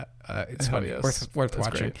asshole. Yeah, it's funny. Yes. Worth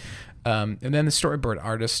watching. And then the storyboard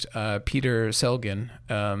artist, Peter Selgin,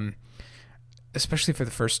 especially for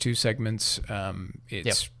the first two segments,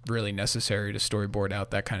 it's really necessary to storyboard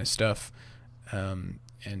out that kind of stuff.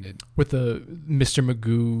 With the Mr.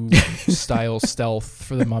 Magoo style stealth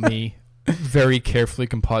for the mummy, very carefully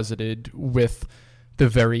composited with the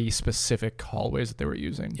very specific hallways that they were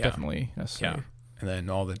using. Definitely necessary. Yeah. And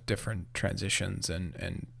then all the different transitions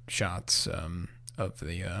and shots of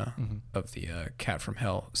the Cat from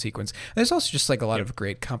Hell sequence. There's also just like a lot of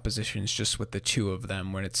great compositions just with the two of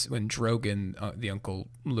them when Drogon, the Uncle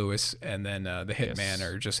Lewis, and then the Hitman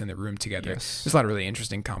are just in the room together. There's a lot of really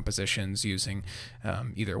interesting compositions using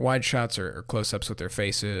either wide shots or close-ups with their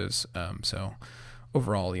faces. So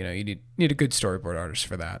overall, you need a good storyboard artist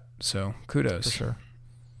for that. So kudos. For sure.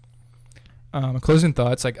 Closing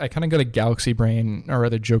thoughts. I kind of got a galaxy brain, or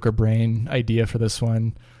rather Joker brain idea for this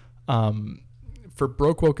one. For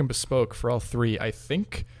Broke, Woke, and Bespoke, for all three, I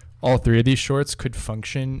think all three of these shorts could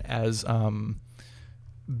function as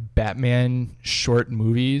Batman short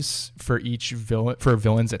movies for each villain, for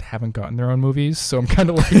villains that haven't gotten their own movies. So I'm kind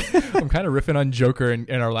of riffing on Joker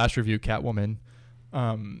in our last review, Catwoman.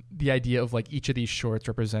 The idea of like each of these shorts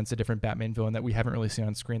represents a different Batman villain that we haven't really seen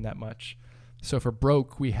on screen that much. So for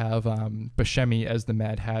Broke, we have Buscemi as the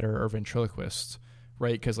Mad Hatter or ventriloquist,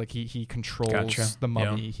 right? Because like he controls the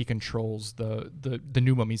mummy, he controls the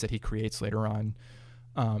new mummies that he creates later on.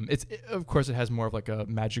 Of course it has more of like a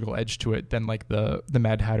magical edge to it than like the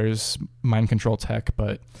Mad Hatter's mind control tech,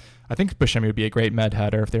 but I think Buscemi would be a great Mad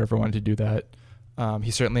Hatter if they ever wanted to do that.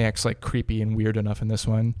 He certainly acts like creepy and weird enough in this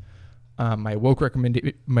one. My woke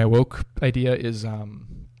idea is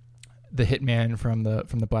the Hitman from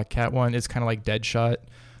the Black Cat one. Is kind of like Deadshot.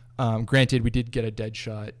 Granted, we did get a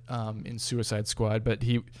Deadshot in Suicide Squad, but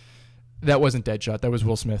that wasn't Deadshot. That was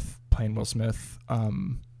Will Smith playing Will Smith.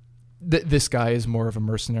 This guy is more of a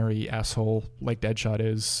mercenary asshole like Deadshot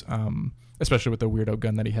is, especially with the weirdo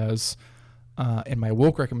gun that he has. And my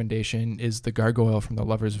woke recommendation is the Gargoyle from The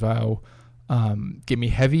Lover's Vow. Give me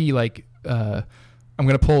heavy, like, I'm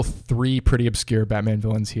going to pull three pretty obscure Batman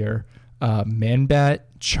villains here.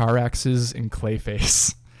 Man-Bat, Charaxes, and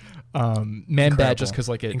Clayface. Man-Bat just because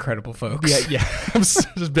like it... Incredible, folks. Yeah.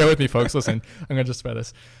 Just bear with me, folks. Listen, I'm going to justify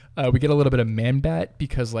this. We get a little bit of Man-Bat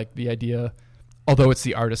because like the idea, although it's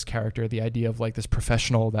the artist character, the idea of like this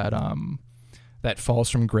professional that falls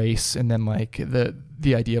from grace, and then like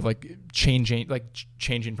the idea of like changing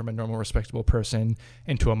from a normal respectable person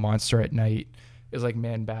into a monster at night is like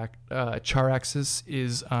Man-Bat. Charaxes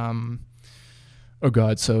is so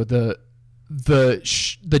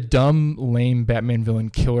the dumb, lame Batman villain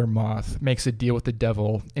Killer Moth makes a deal with the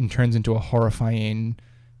devil and turns into a horrifying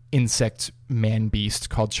insect man beast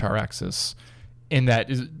called Charaxes. And that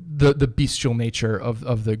is the bestial nature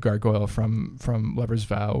of the gargoyle from Lover's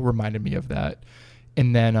Vow reminded me of that.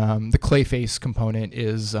 And then the Clayface component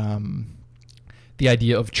is the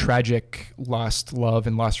idea of tragic lost love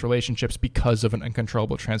and lost relationships because of an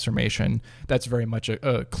uncontrollable transformation. That's very much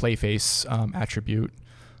a Clayface attribute.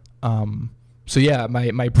 So yeah,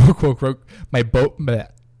 my broke,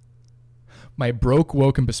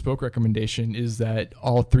 woke, and bespoke recommendation is that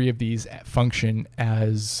all three of these function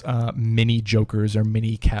as mini Jokers or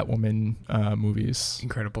mini Catwoman movies.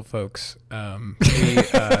 Incredible, folks.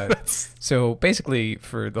 So basically,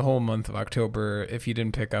 for the whole month of October, if you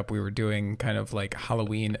didn't pick up, we were doing kind of like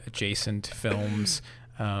Halloween adjacent films.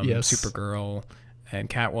 Supergirl and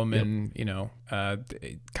Catwoman,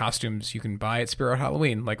 costumes you can buy at Spirit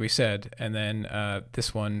Halloween, like we said. And then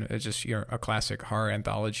this one is just a classic horror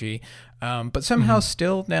anthology. But somehow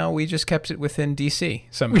still now we just kept it within DC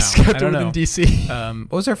somehow. I don't know. Within DC.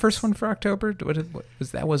 What was our first one for October?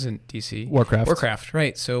 That wasn't DC. Warcraft,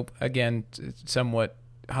 right. So again, somewhat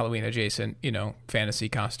Halloween adjacent, fantasy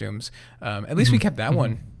costumes. At least we kept that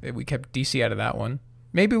one. We kept DC out of that one.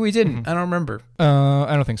 Maybe we didn't. I don't remember.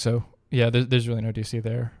 I don't think so. Yeah, there's really no DC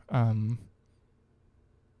there.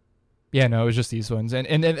 Yeah, no, it was just these ones.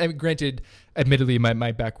 And granted, admittedly,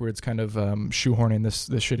 my backwards kind of shoehorning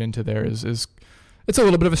this shit into there is it's a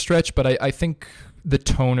little bit of a stretch, but I think the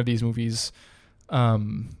tone of these movies,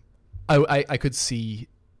 I could see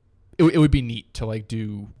it would be neat to like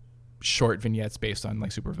do short vignettes based on like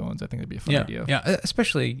supervillains. I think that'd be a fun idea. Yeah,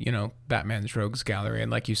 especially, Batman's Rogues Gallery,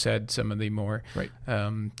 and like you said, some of the more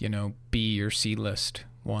B or C list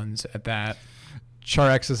ones at that.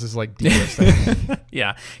 Charaxis is like D list.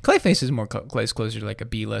 Yeah, Clayface is more closer to like a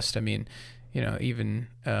B list. I mean, even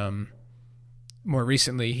more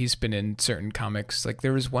recently he's been in certain comics. Like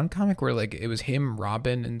there was one comic where like it was him,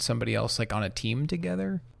 Robin, and somebody else like on a team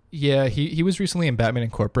together. Yeah, he was recently in Batman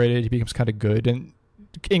Incorporated. He becomes kind of good, and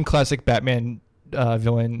in classic Batman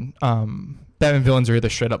villain, Batman villains are either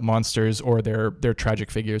straight up monsters or they're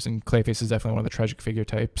tragic figures, and Clayface is definitely one of the tragic figure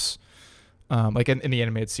types. Like in the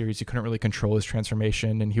animated series, you couldn't really control his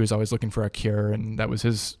transformation, and he was always looking for a cure, and that was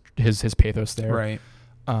his pathos there. Right.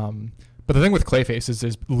 But the thing with Clayface is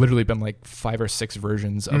there's literally been like 5 or 6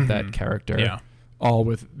 versions of that character, all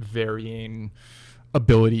with varying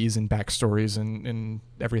abilities and backstories and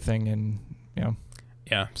everything, and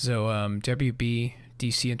Yeah. So WB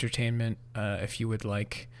DC Entertainment, if you would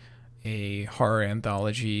like a horror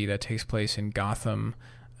anthology that takes place in Gotham,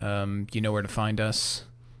 you know where to find us.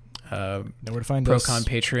 Know where to find Procon us.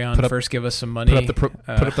 Patreon. First, give us some money. Put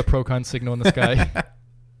up the Procon signal in the sky.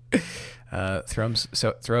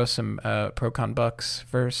 Throw some Procon bucks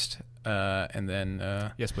first, and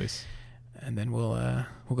then yes, please. And then we'll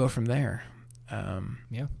go from there.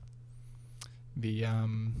 Yeah.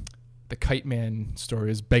 The Kite Man story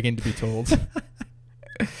is begging to be told.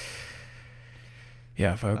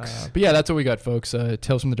 Yeah, folks. But yeah, that's what we got, folks.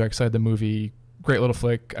 Tales from the Dark Side, the movie. Great little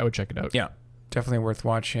flick. I would check it out. Yeah, definitely worth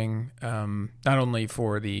watching. Not only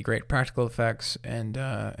for the great practical effects and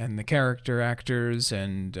the character actors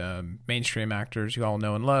and mainstream actors you all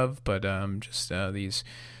know and love, but just these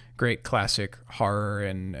great classic horror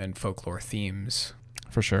and folklore themes.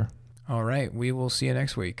 For sure. All right. We will see you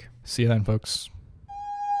next week. See you then, folks.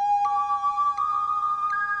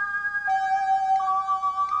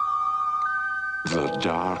 The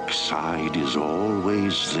dark side is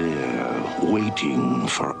always there, waiting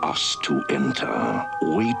for us to enter,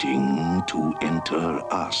 waiting to enter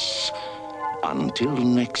us. Until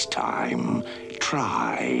next time,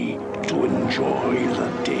 try to enjoy the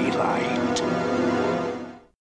day.